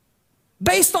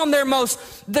 based on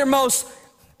the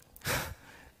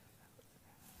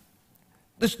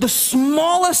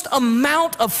smallest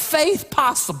amount of faith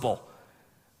possible.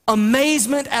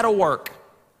 Amazement at a work,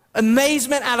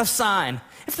 amazement at a sign.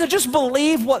 If they just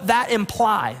believe what that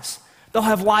implies, They'll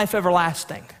have life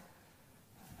everlasting.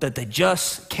 But they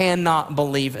just cannot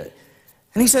believe it.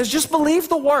 And he says, just believe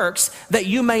the works that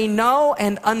you may know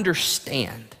and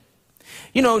understand.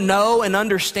 You know and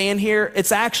understand here,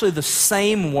 it's actually the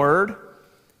same word.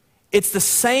 It's the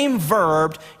same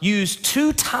verb used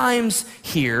 2 times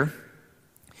here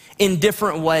in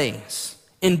different ways,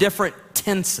 in different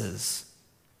tenses.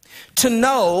 To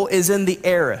know is in the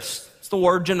aorist. It's the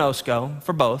word gnosko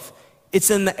for both. It's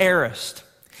in the aorist.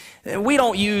 We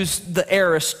don't use the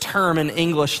aorist term in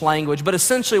English language, but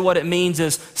essentially what it means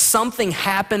is something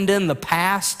happened in the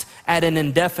past at an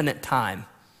indefinite time.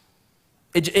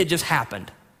 It just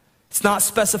happened. It's not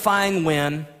specifying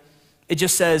when. It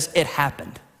just says it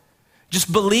happened.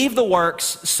 Just believe the works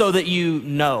so that you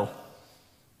know.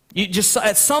 You just,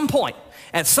 at some point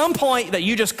that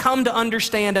you just come to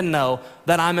understand and know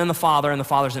that I'm in the Father and the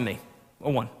Father's in me.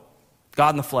 One.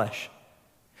 God in the flesh.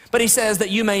 But he says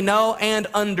that you may know and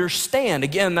understand.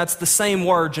 Again, that's the same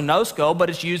word, gnosko, but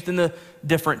it's used in the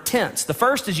different tense. The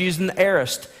first is used in the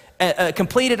aorist, a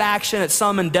completed action at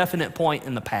some indefinite point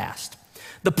in the past.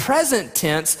 The present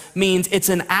tense means it's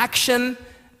an action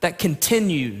that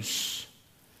continues.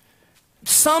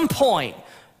 Some point,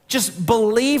 just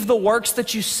believe the works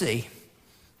that you see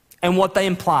and what they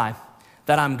imply,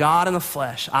 that I'm God in the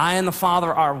flesh, I and the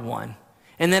Father are one.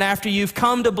 And then after you've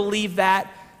come to believe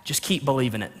that, just keep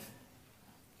believing it.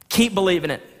 Keep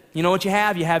believing it. You know what you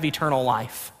have? You have eternal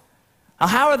life. Now,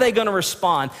 how are they going to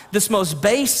respond? This most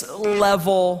base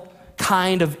level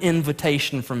kind of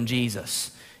invitation from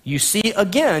Jesus. You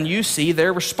see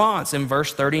their response in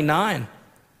verse 39.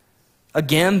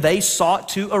 Again, they sought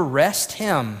to arrest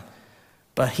him,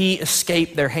 but he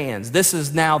escaped their hands. This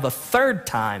is now the 3rd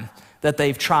time that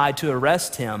they've tried to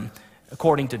arrest him,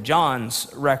 according to John's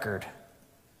record.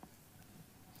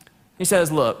 He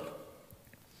says, look,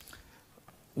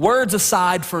 words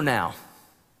aside for now,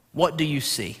 what do you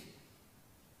see?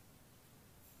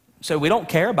 So we don't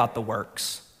care about the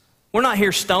works. We're not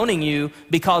here stoning you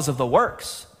because of the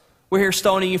works. We're here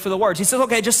stoning you for the words. He says,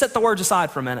 okay, just set the words aside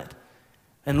for a minute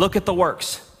and look at the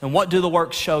works. And what do the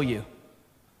works show you?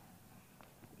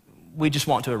 We just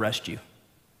want to arrest you.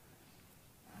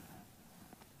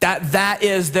 That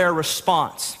is their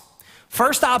response.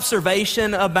 First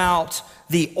observation about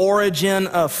the origin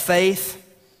of faith.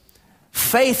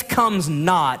 Faith comes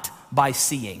not by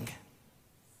seeing.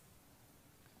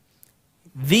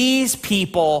 These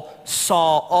people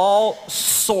saw all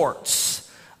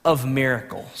sorts of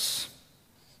miracles.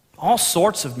 All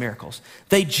sorts of miracles.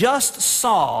 They just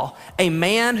saw a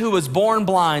man who was born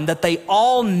blind that they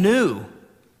all knew.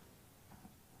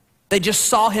 They just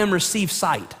saw him receive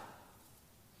sight.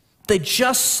 They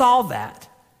just saw that,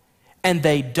 and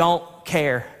they don't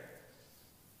care.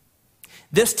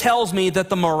 This tells me that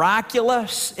the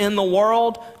miraculous in the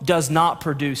world does not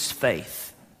produce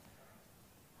faith.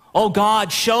 Oh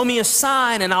God, show me a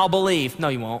sign and I'll believe. No,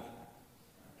 you won't.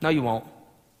 No, you won't.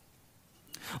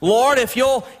 Lord, if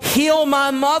you'll heal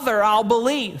my mother, I'll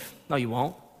believe. No, you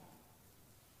won't.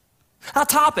 I'll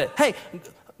top it. Hey,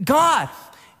 God,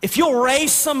 if you'll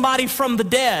raise somebody from the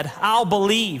dead, I'll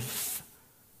believe.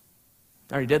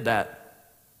 I already did that.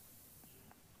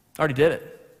 I already did it.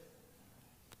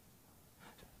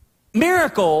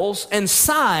 Miracles and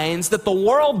signs that the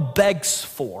world begs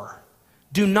for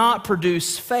do not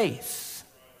produce faith.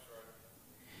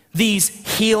 These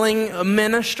healing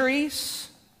ministries,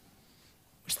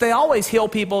 which they always heal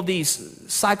people of these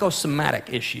psychosomatic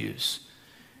issues.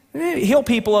 They heal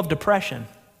people of depression.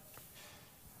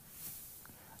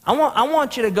 I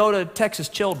want you to go to Texas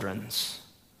Children's.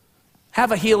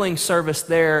 Have a healing service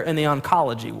there in the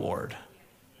oncology ward.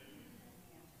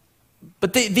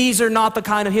 But these are not the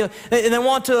kind of healing. They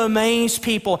want to amaze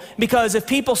people, because if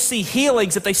people see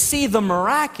healings, if they see the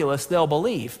miraculous, they'll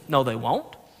believe. No, they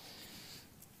won't.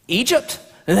 Egypt,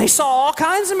 and they saw all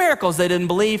kinds of miracles. They didn't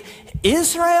believe.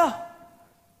 Israel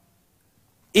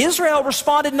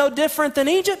responded no different than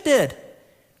Egypt did.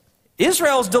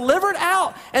 Israel's delivered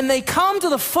out, and they come to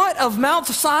the foot of Mount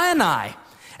Sinai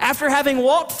after having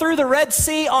walked through the Red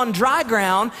Sea on dry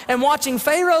ground and watching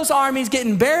Pharaoh's armies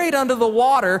getting buried under the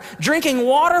water, drinking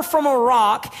water from a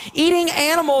rock, eating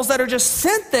animals that are just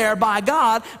sent there by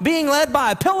God, being led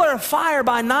by a pillar of fire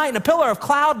by night and a pillar of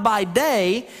cloud by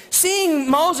day, seeing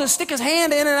Moses stick his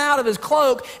hand in and out of his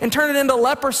cloak and turn it into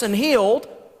leprous and healed.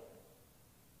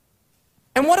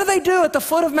 And what do they do at the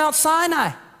foot of Mount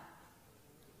Sinai?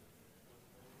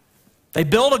 They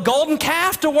build a golden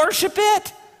calf to worship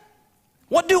it.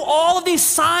 What do all of these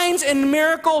signs and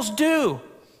miracles do?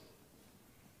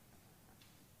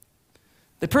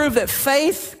 They prove that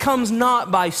faith comes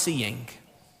not by seeing.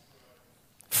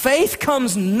 Faith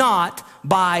comes not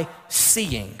by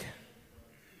seeing.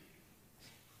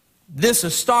 This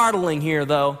is startling here,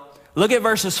 though. Look at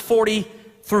verses 40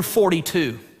 through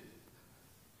 42.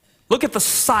 Look at the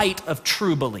sight of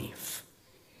true belief.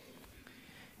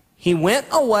 He went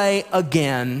away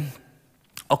again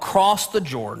across the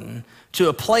Jordan to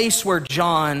a place where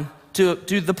John, to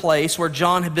the place where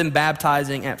John had been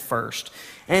baptizing at first.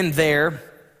 And there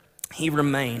he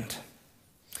remained.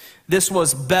 This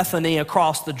was Bethany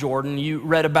across the Jordan. You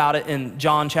read about it in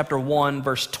John chapter 1,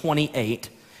 verse 28.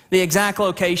 The exact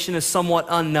location is somewhat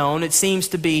unknown. It seems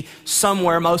to be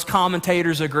somewhere, most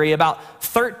commentators agree, about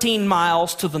 13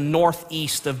 miles to the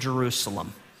northeast of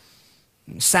Jerusalem.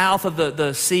 South of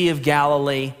the Sea of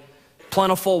Galilee,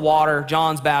 plentiful water,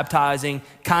 John's baptizing,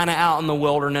 kind of out in the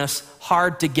wilderness,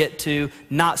 hard to get to,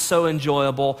 not so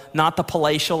enjoyable, not the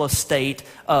palatial estate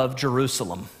of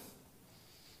Jerusalem.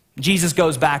 Jesus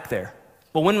goes back there.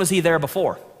 Well, when was he there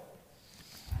before?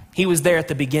 He was there at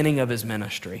the beginning of his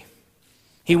ministry.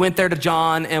 He went there to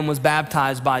John and was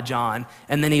baptized by John,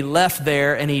 and then he left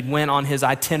there and he went on his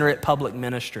itinerant public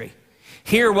ministry.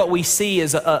 Here what we see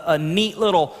is a neat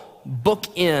little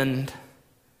bookend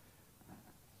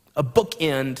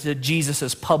to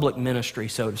Jesus' public ministry,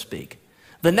 so to speak.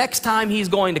 The next time he's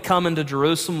going to come into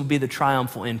Jerusalem will be the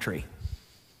triumphal entry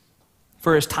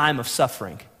for his time of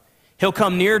suffering. He'll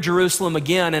come near Jerusalem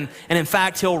again, and in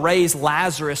fact, he'll raise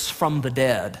Lazarus from the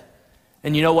dead.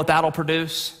 And you know what that'll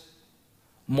produce?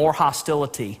 More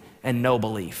hostility and no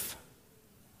belief.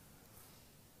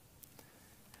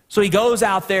 So he goes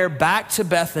out there back to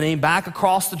Bethany, back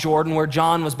across the Jordan where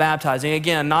John was baptizing.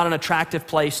 Again, not an attractive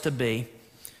place to be.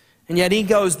 And yet he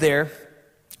goes there.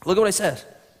 Look at what it says.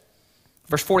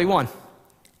 Verse 41.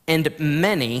 And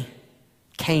many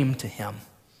came to him.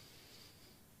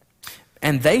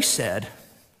 And they said,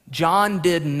 John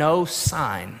did no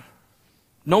sign,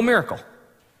 no miracle.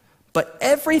 But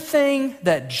everything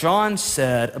that John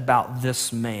said about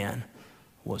this man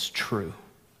was true.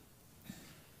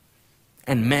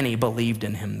 And many believed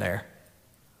in him there.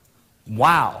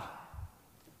 Wow.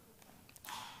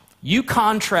 You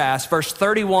contrast verse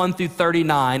 31 through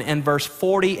 39 and verse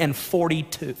 40 and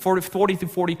 42, 40 through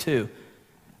 42.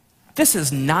 This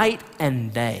is night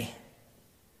and day.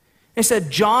 He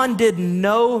said, John did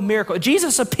no miracle.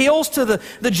 Jesus appeals to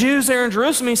the Jews there in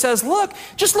Jerusalem. He says, look,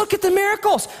 just look at the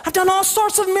miracles. I've done all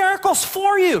sorts of miracles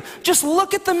for you. Just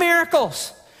look at the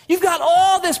miracles. You've got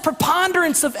all this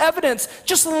preponderance of evidence.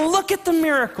 Just look at the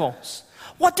miracles.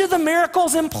 What do the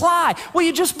miracles imply? Will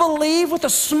you just believe with the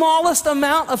smallest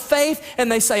amount of faith?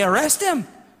 And they say, arrest him.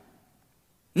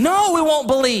 No, we won't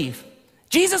believe.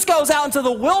 Jesus goes out into the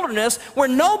wilderness where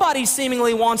nobody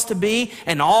seemingly wants to be,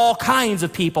 and all kinds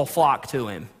of people flock to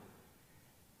him.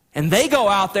 And they go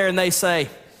out there and they say,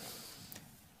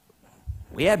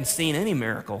 we haven't seen any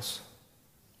miracles.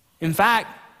 In fact,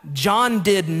 John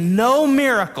did no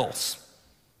miracles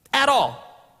at all.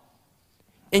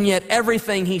 And yet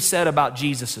everything he said about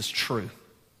Jesus is true.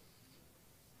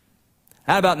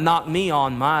 How about knock me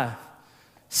on my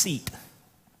seat?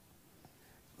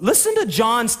 Listen to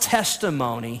John's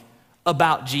testimony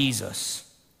about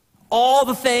Jesus. All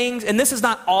the things, and this is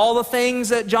not all the things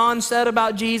that John said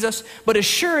about Jesus, but it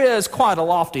sure is quite a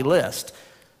lofty list.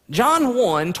 John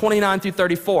 1, 29 through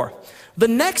 34. The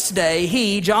next day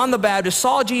he, John the Baptist,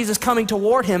 saw Jesus coming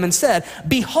toward him and said,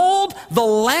 behold the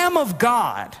Lamb of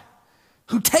God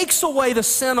who takes away the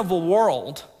sin of the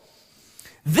world.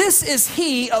 This is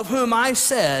he of whom I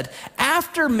said,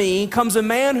 after me comes a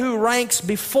man who ranks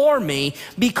before me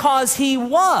because he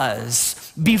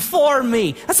was before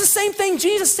me. That's the same thing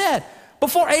Jesus said.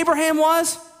 Before Abraham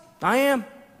was, I am.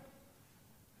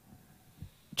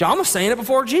 John was saying it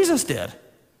before Jesus did.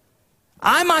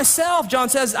 I myself, John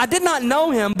says, I did not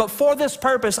know him, but for this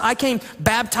purpose I came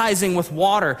baptizing with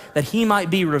water that he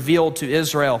might be revealed to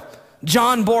Israel.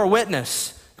 John bore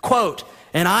witness, quote,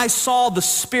 and I saw the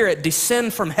Spirit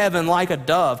descend from heaven like a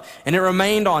dove, and it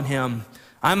remained on him.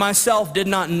 I myself did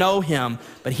not know him,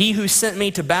 but he who sent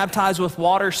me to baptize with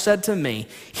water said to me,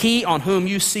 he on whom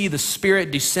you see the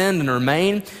Spirit descend and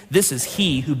remain, this is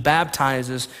he who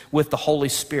baptizes with the Holy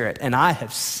Spirit. And I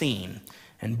have seen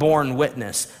and borne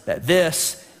witness that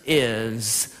this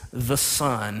is the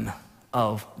Son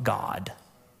of God.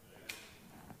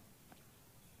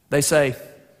 They say,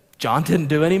 John didn't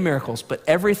do any miracles, but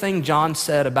everything John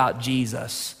said about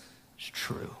Jesus is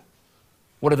true.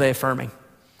 What are they affirming?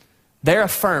 They're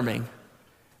affirming,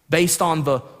 based on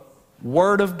the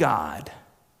Word of God,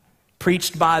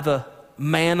 preached by the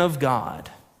man of God,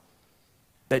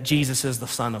 that Jesus is the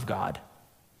Son of God.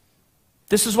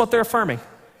 This is what they're affirming.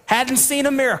 Hadn't seen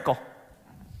a miracle.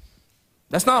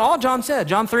 That's not all John said.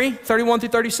 John 3, 31 through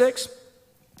 36.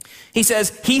 He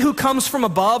says, he who comes from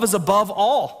above is above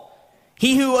all.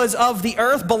 He who is of the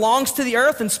earth belongs to the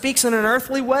earth and speaks in an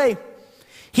earthly way.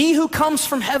 He who comes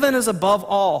from heaven is above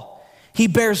all. He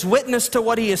bears witness to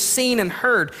what he has seen and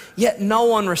heard, yet no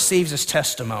one receives his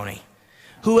testimony.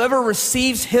 Whoever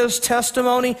receives his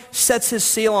testimony sets his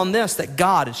seal on this, that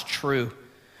God is true.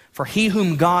 For he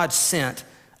whom God sent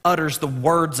utters the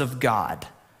words of God.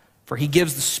 For he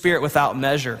gives the Spirit without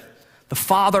measure. The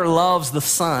Father loves the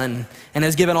Son and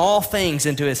has given all things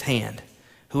into his hand.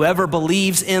 Whoever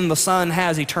believes in the Son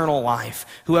has eternal life.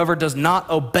 Whoever does not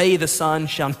obey the Son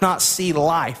shall not see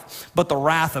life, but the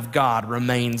wrath of God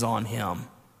remains on him.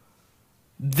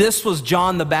 This was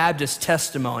John the Baptist's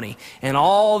testimony. And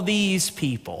all these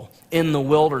people in the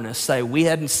wilderness say, we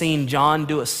hadn't seen John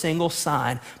do a single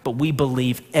sign, but we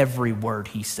believe every word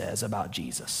he says about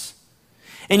Jesus.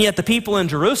 And yet the people in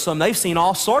Jerusalem, they've seen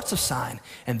all sorts of signs,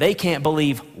 and they can't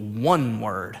believe one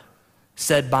word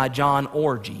said by John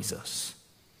or Jesus.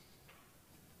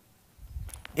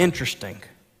 Interesting.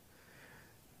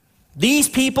 These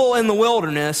people in the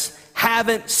wilderness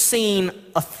haven't seen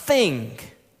a thing,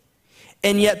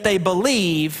 and yet they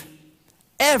believe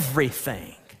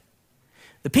everything.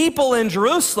 The people in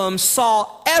Jerusalem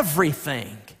saw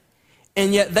everything,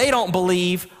 and yet they don't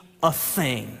believe a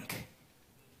thing.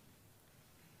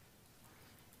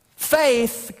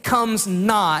 Faith comes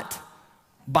not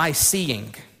by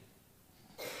seeing.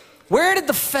 Where did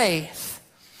the faith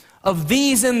of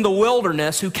these in the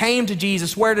wilderness who came to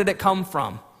Jesus, where did it come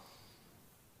from?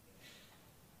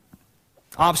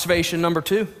 Observation number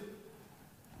 2.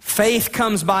 Faith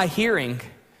comes by hearing,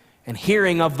 and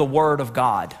hearing of the Word of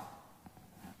God.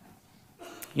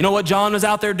 You know what John was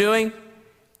out there doing?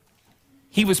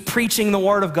 He was preaching the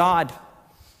Word of God.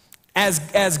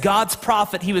 As God's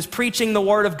prophet, he was preaching the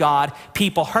Word of God.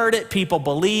 People heard it, people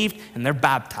believed, and they're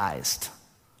baptized.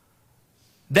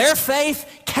 Their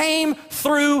faith came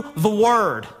through the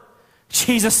Word.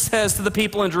 Jesus says to the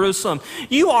people in Jerusalem,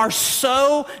 you are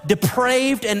so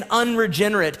depraved and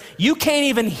unregenerate, you can't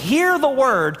even hear the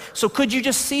Word, so could you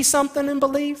just see something and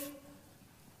believe?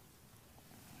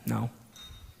 No.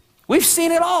 We've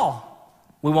seen it all.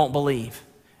 We won't believe,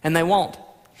 and they won't.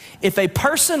 If a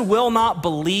person will not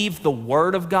believe the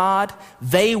Word of God,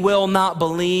 they will not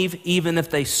believe even if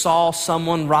they saw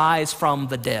someone rise from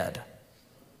the dead.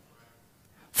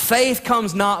 Faith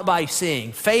comes not by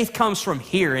seeing. Faith comes from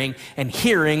hearing, and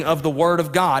hearing of the Word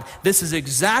of God. This is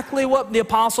exactly what the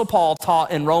Apostle Paul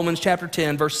taught in Romans chapter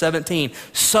 10, verse 17.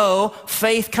 So,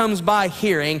 faith comes by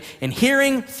hearing, and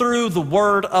hearing through the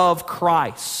Word of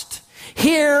Christ.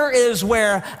 Here is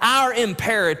where our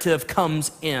imperative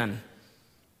comes in.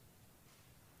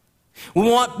 We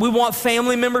want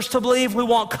family members to believe. We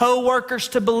want co-workers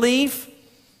to believe.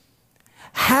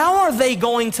 How are they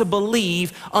going to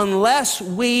believe unless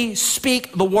we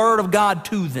speak the Word of God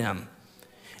to them?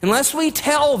 Unless we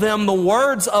tell them the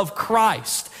words of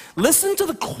Christ. Listen to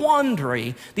the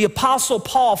quandary the Apostle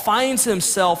Paul finds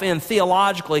himself in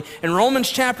theologically in Romans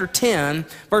chapter 10,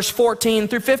 verse 14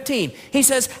 through 15. He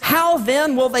says, how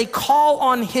then will they call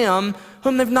on him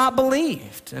whom they've not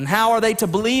believed? And how are they to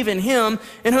believe in him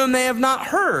in whom they have not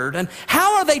heard? And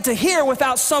how are they to hear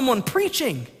without someone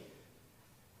preaching?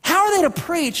 How are they to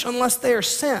preach unless they are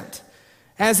sent?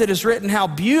 As it is written, how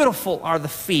beautiful are the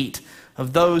feet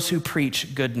of those who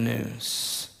preach good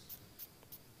news.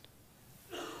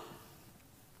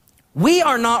 We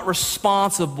are not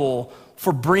responsible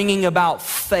for bringing about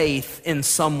faith in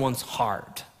someone's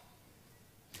heart.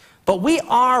 But we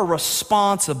are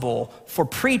responsible for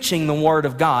preaching the Word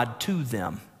of God to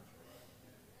them.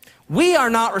 We are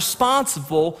not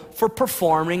responsible for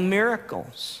performing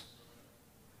miracles.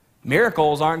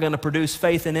 Miracles aren't going to produce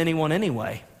faith in anyone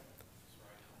anyway.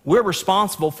 We're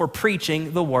responsible for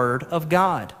preaching the Word of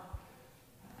God.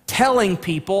 Telling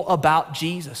people about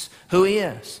Jesus, who he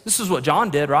is. This is what John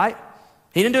did, right?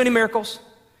 He didn't do any miracles.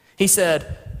 He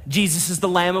said, Jesus is the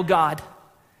Lamb of God.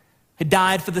 He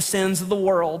died for the sins of the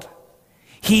world.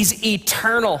 He's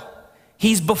eternal.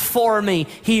 He's before me.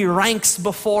 He ranks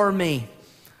before me.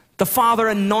 The Father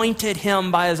anointed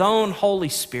him by his own Holy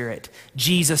Spirit.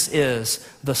 Jesus is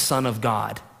the Son of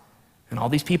God. And all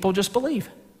these people just believe.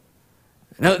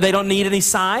 No, they don't need any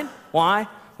sign. Why?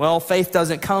 Well, faith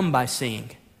doesn't come by seeing.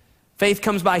 Faith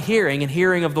comes by hearing, and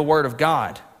hearing of the Word of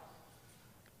God.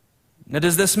 Now,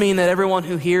 does this mean that everyone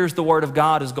who hears the Word of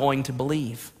God is going to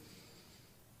believe?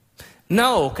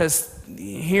 No, because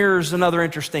here's another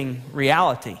interesting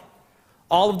reality.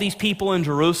 All of these people in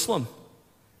Jerusalem,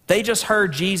 they just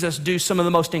heard Jesus do some of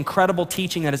the most incredible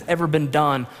teaching that has ever been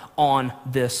done on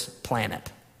this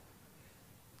planet.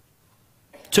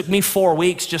 Took me 4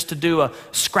 weeks just to do a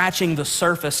scratching the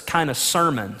surface kind of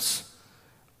sermons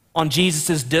on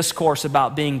Jesus' discourse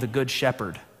about being the good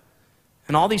shepherd.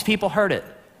 And all these people heard it,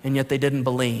 and yet they didn't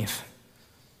believe.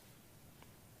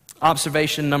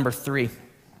 Observation number 3.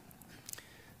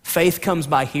 Faith comes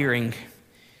by hearing,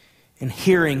 and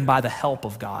hearing by the help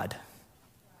of God.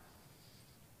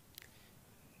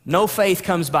 No faith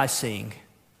comes by seeing.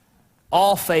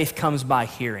 All faith comes by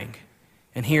hearing,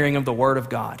 and hearing of the Word of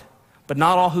God. But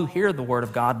not all who hear the Word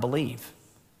of God believe.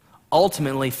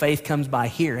 Ultimately, faith comes by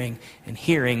hearing, and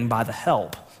hearing by the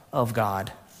help of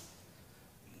God.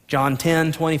 John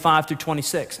 10, 25 through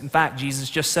 26. In fact, Jesus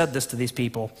just said this to these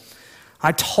people.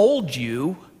 I told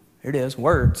you, here it is,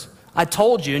 words. I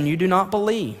told you, and you do not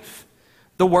believe.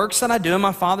 The works that I do in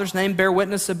my Father's name bear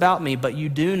witness about me, but you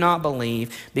do not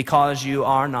believe because you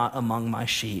are not among my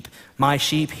sheep. My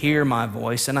sheep hear my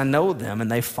voice, and I know them,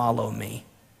 and they follow me.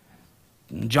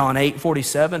 John 8,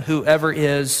 47, whoever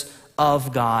is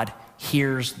of God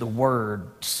hears the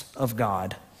words of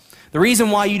God. The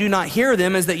reason why you do not hear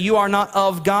them is that you are not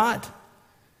of God.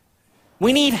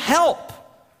 We need help.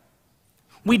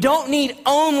 We don't need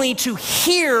only to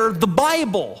hear the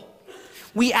Bible.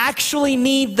 We actually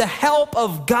need the help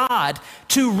of God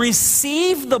to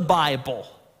receive the Bible.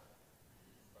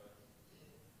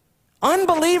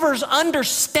 Unbelievers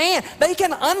understand. They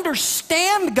can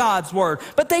understand God's word,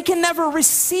 but they can never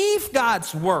receive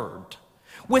God's word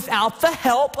without the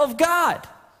help of God.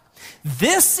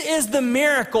 This is the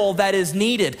miracle that is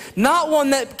needed. Not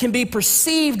one that can be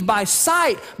perceived by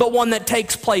sight, but one that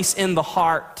takes place in the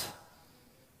heart.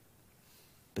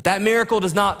 But that miracle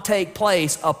does not take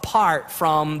place apart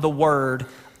from the Word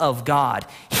of God.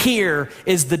 Here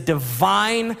is the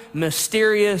divine,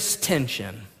 mysterious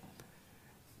tension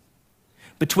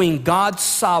between God's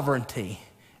sovereignty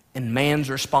and man's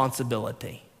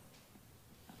responsibility.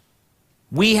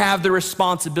 We have the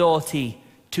responsibility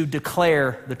to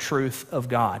declare the truth of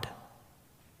God.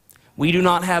 We do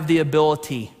not have the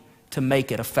ability to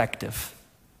make it effective.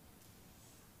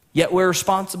 Yet we're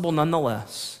responsible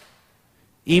nonetheless.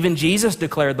 Even Jesus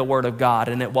declared the word of God,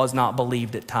 and it was not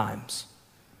believed at times.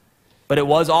 But it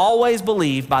was always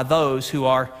believed by those who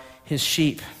are his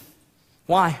sheep.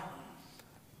 Why?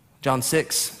 John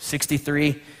 6,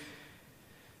 63.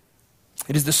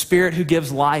 It is the Spirit who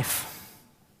gives life.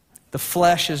 The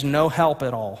flesh is no help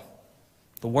at all.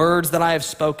 The words that I have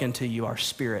spoken to you are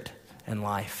spirit and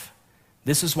life.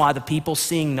 This is why the people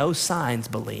seeing no signs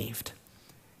believed,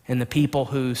 and the people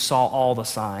who saw all the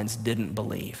signs didn't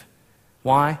believe.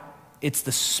 Why? It's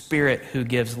the Spirit who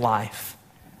gives life,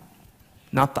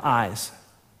 not the eyes,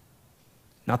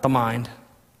 not the mind.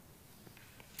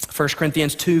 1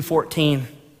 Corinthians 2:14.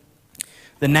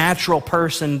 The natural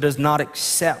person does not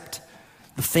accept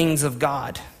the things of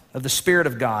God, of the Spirit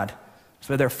of God,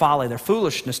 for their folly, their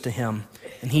foolishness to him,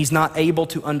 and he's not able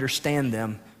to understand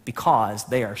them because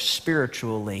they are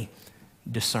spiritually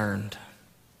discerned.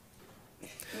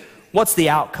 What's the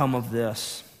outcome of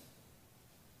this?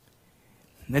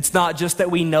 It's not just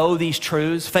that we know these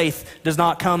truths. Faith does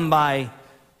not come by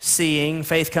seeing.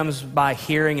 Faith comes by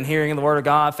hearing, and hearing the Word of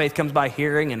God. Faith comes by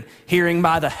hearing, and hearing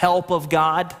by the help of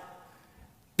God.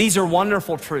 These are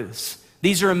wonderful truths.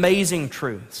 These are amazing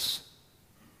truths.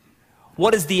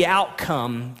 What is the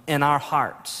outcome in our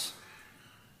hearts?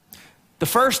 The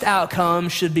first outcome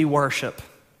should be worship.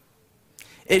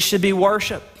 It should be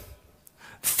worship.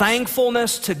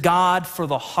 Thankfulness to God for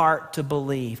the heart to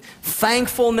believe.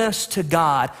 Thankfulness to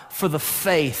God for the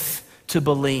faith to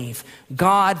believe.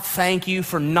 God, thank you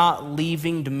for not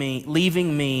leaving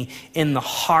me in the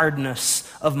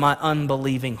hardness of my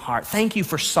unbelieving heart. Thank you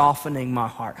for softening my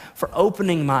heart, for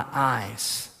opening my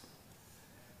eyes.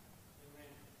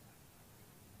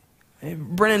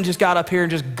 Brennan just got up here and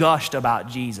just gushed about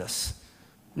Jesus.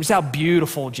 Just how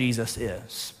beautiful Jesus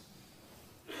is.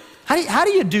 How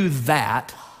do you do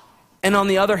that? And on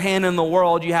the other hand, in the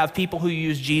world, you have people who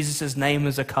use Jesus' name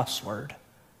as a cuss word.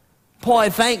 Boy, I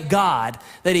thank God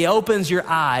that he opens your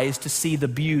eyes to see the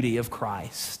beauty of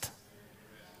Christ.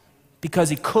 Because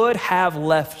he could have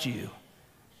left you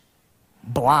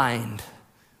blind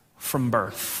from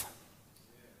birth.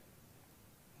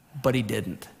 But he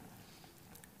didn't.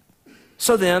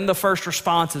 So then, the first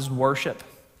response is worship.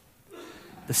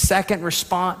 The second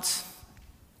response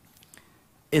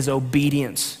is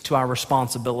obedience to our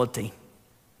responsibility.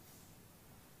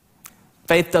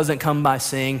 Faith doesn't come by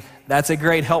seeing. That's a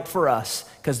great help for us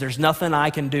because there's nothing I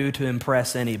can do to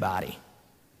impress anybody.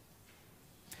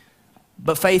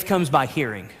 But faith comes by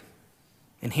hearing,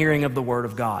 and hearing of the Word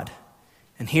of God.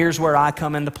 And here's where I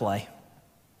come into play.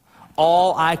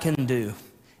 All I can do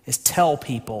is tell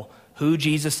people who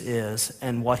Jesus is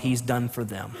and what he's done for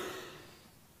them.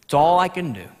 It's all I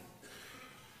can do,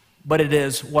 but it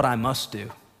is what I must do.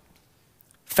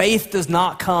 Faith does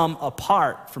not come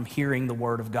apart from hearing the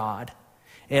word of God.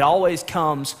 It always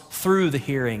comes through the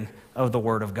hearing of the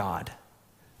word of God.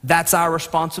 That's our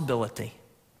responsibility.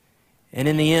 And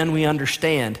in the end, we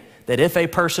understand that if a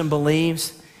person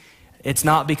believes, it's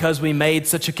not because we made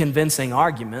such a convincing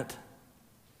argument.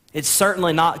 It's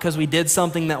certainly not because we did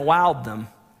something that wowed them.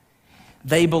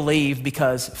 They believe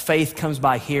because faith comes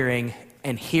by hearing,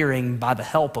 and hearing by the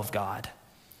help of God.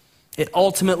 It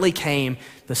ultimately came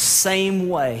the same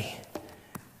way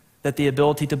that the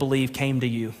ability to believe came to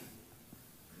you,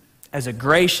 as a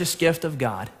gracious gift of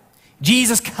God.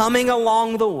 Jesus coming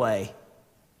along the way,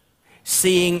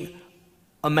 seeing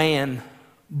a man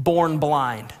born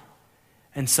blind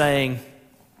and saying,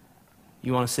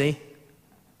 "You want to see?"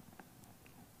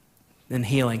 Then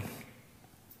healing.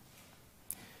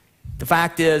 The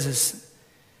fact is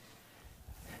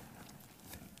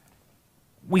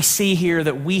we see here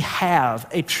that we have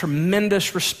a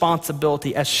tremendous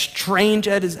responsibility, as strange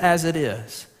as it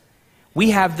is. We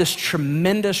have this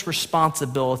tremendous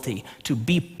responsibility to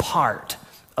be part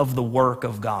of the work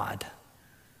of God.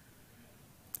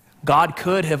 God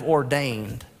could have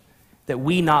ordained that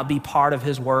we not be part of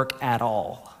his work at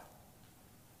all,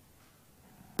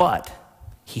 but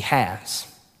he has.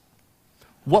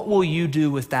 What will you do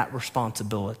with that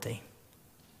responsibility?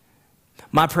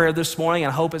 My prayer this morning,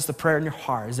 and I hope it's the prayer in your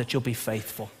heart, is that you'll be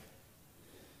faithful.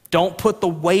 Don't put the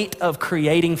weight of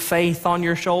creating faith on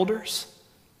your shoulders,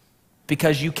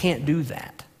 because you can't do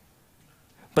that.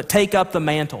 But take up the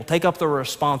mantle, take up the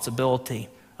responsibility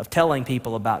of telling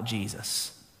people about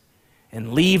Jesus,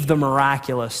 and leave the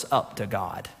miraculous up to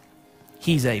God.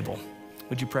 He's able.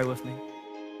 Would you pray with me?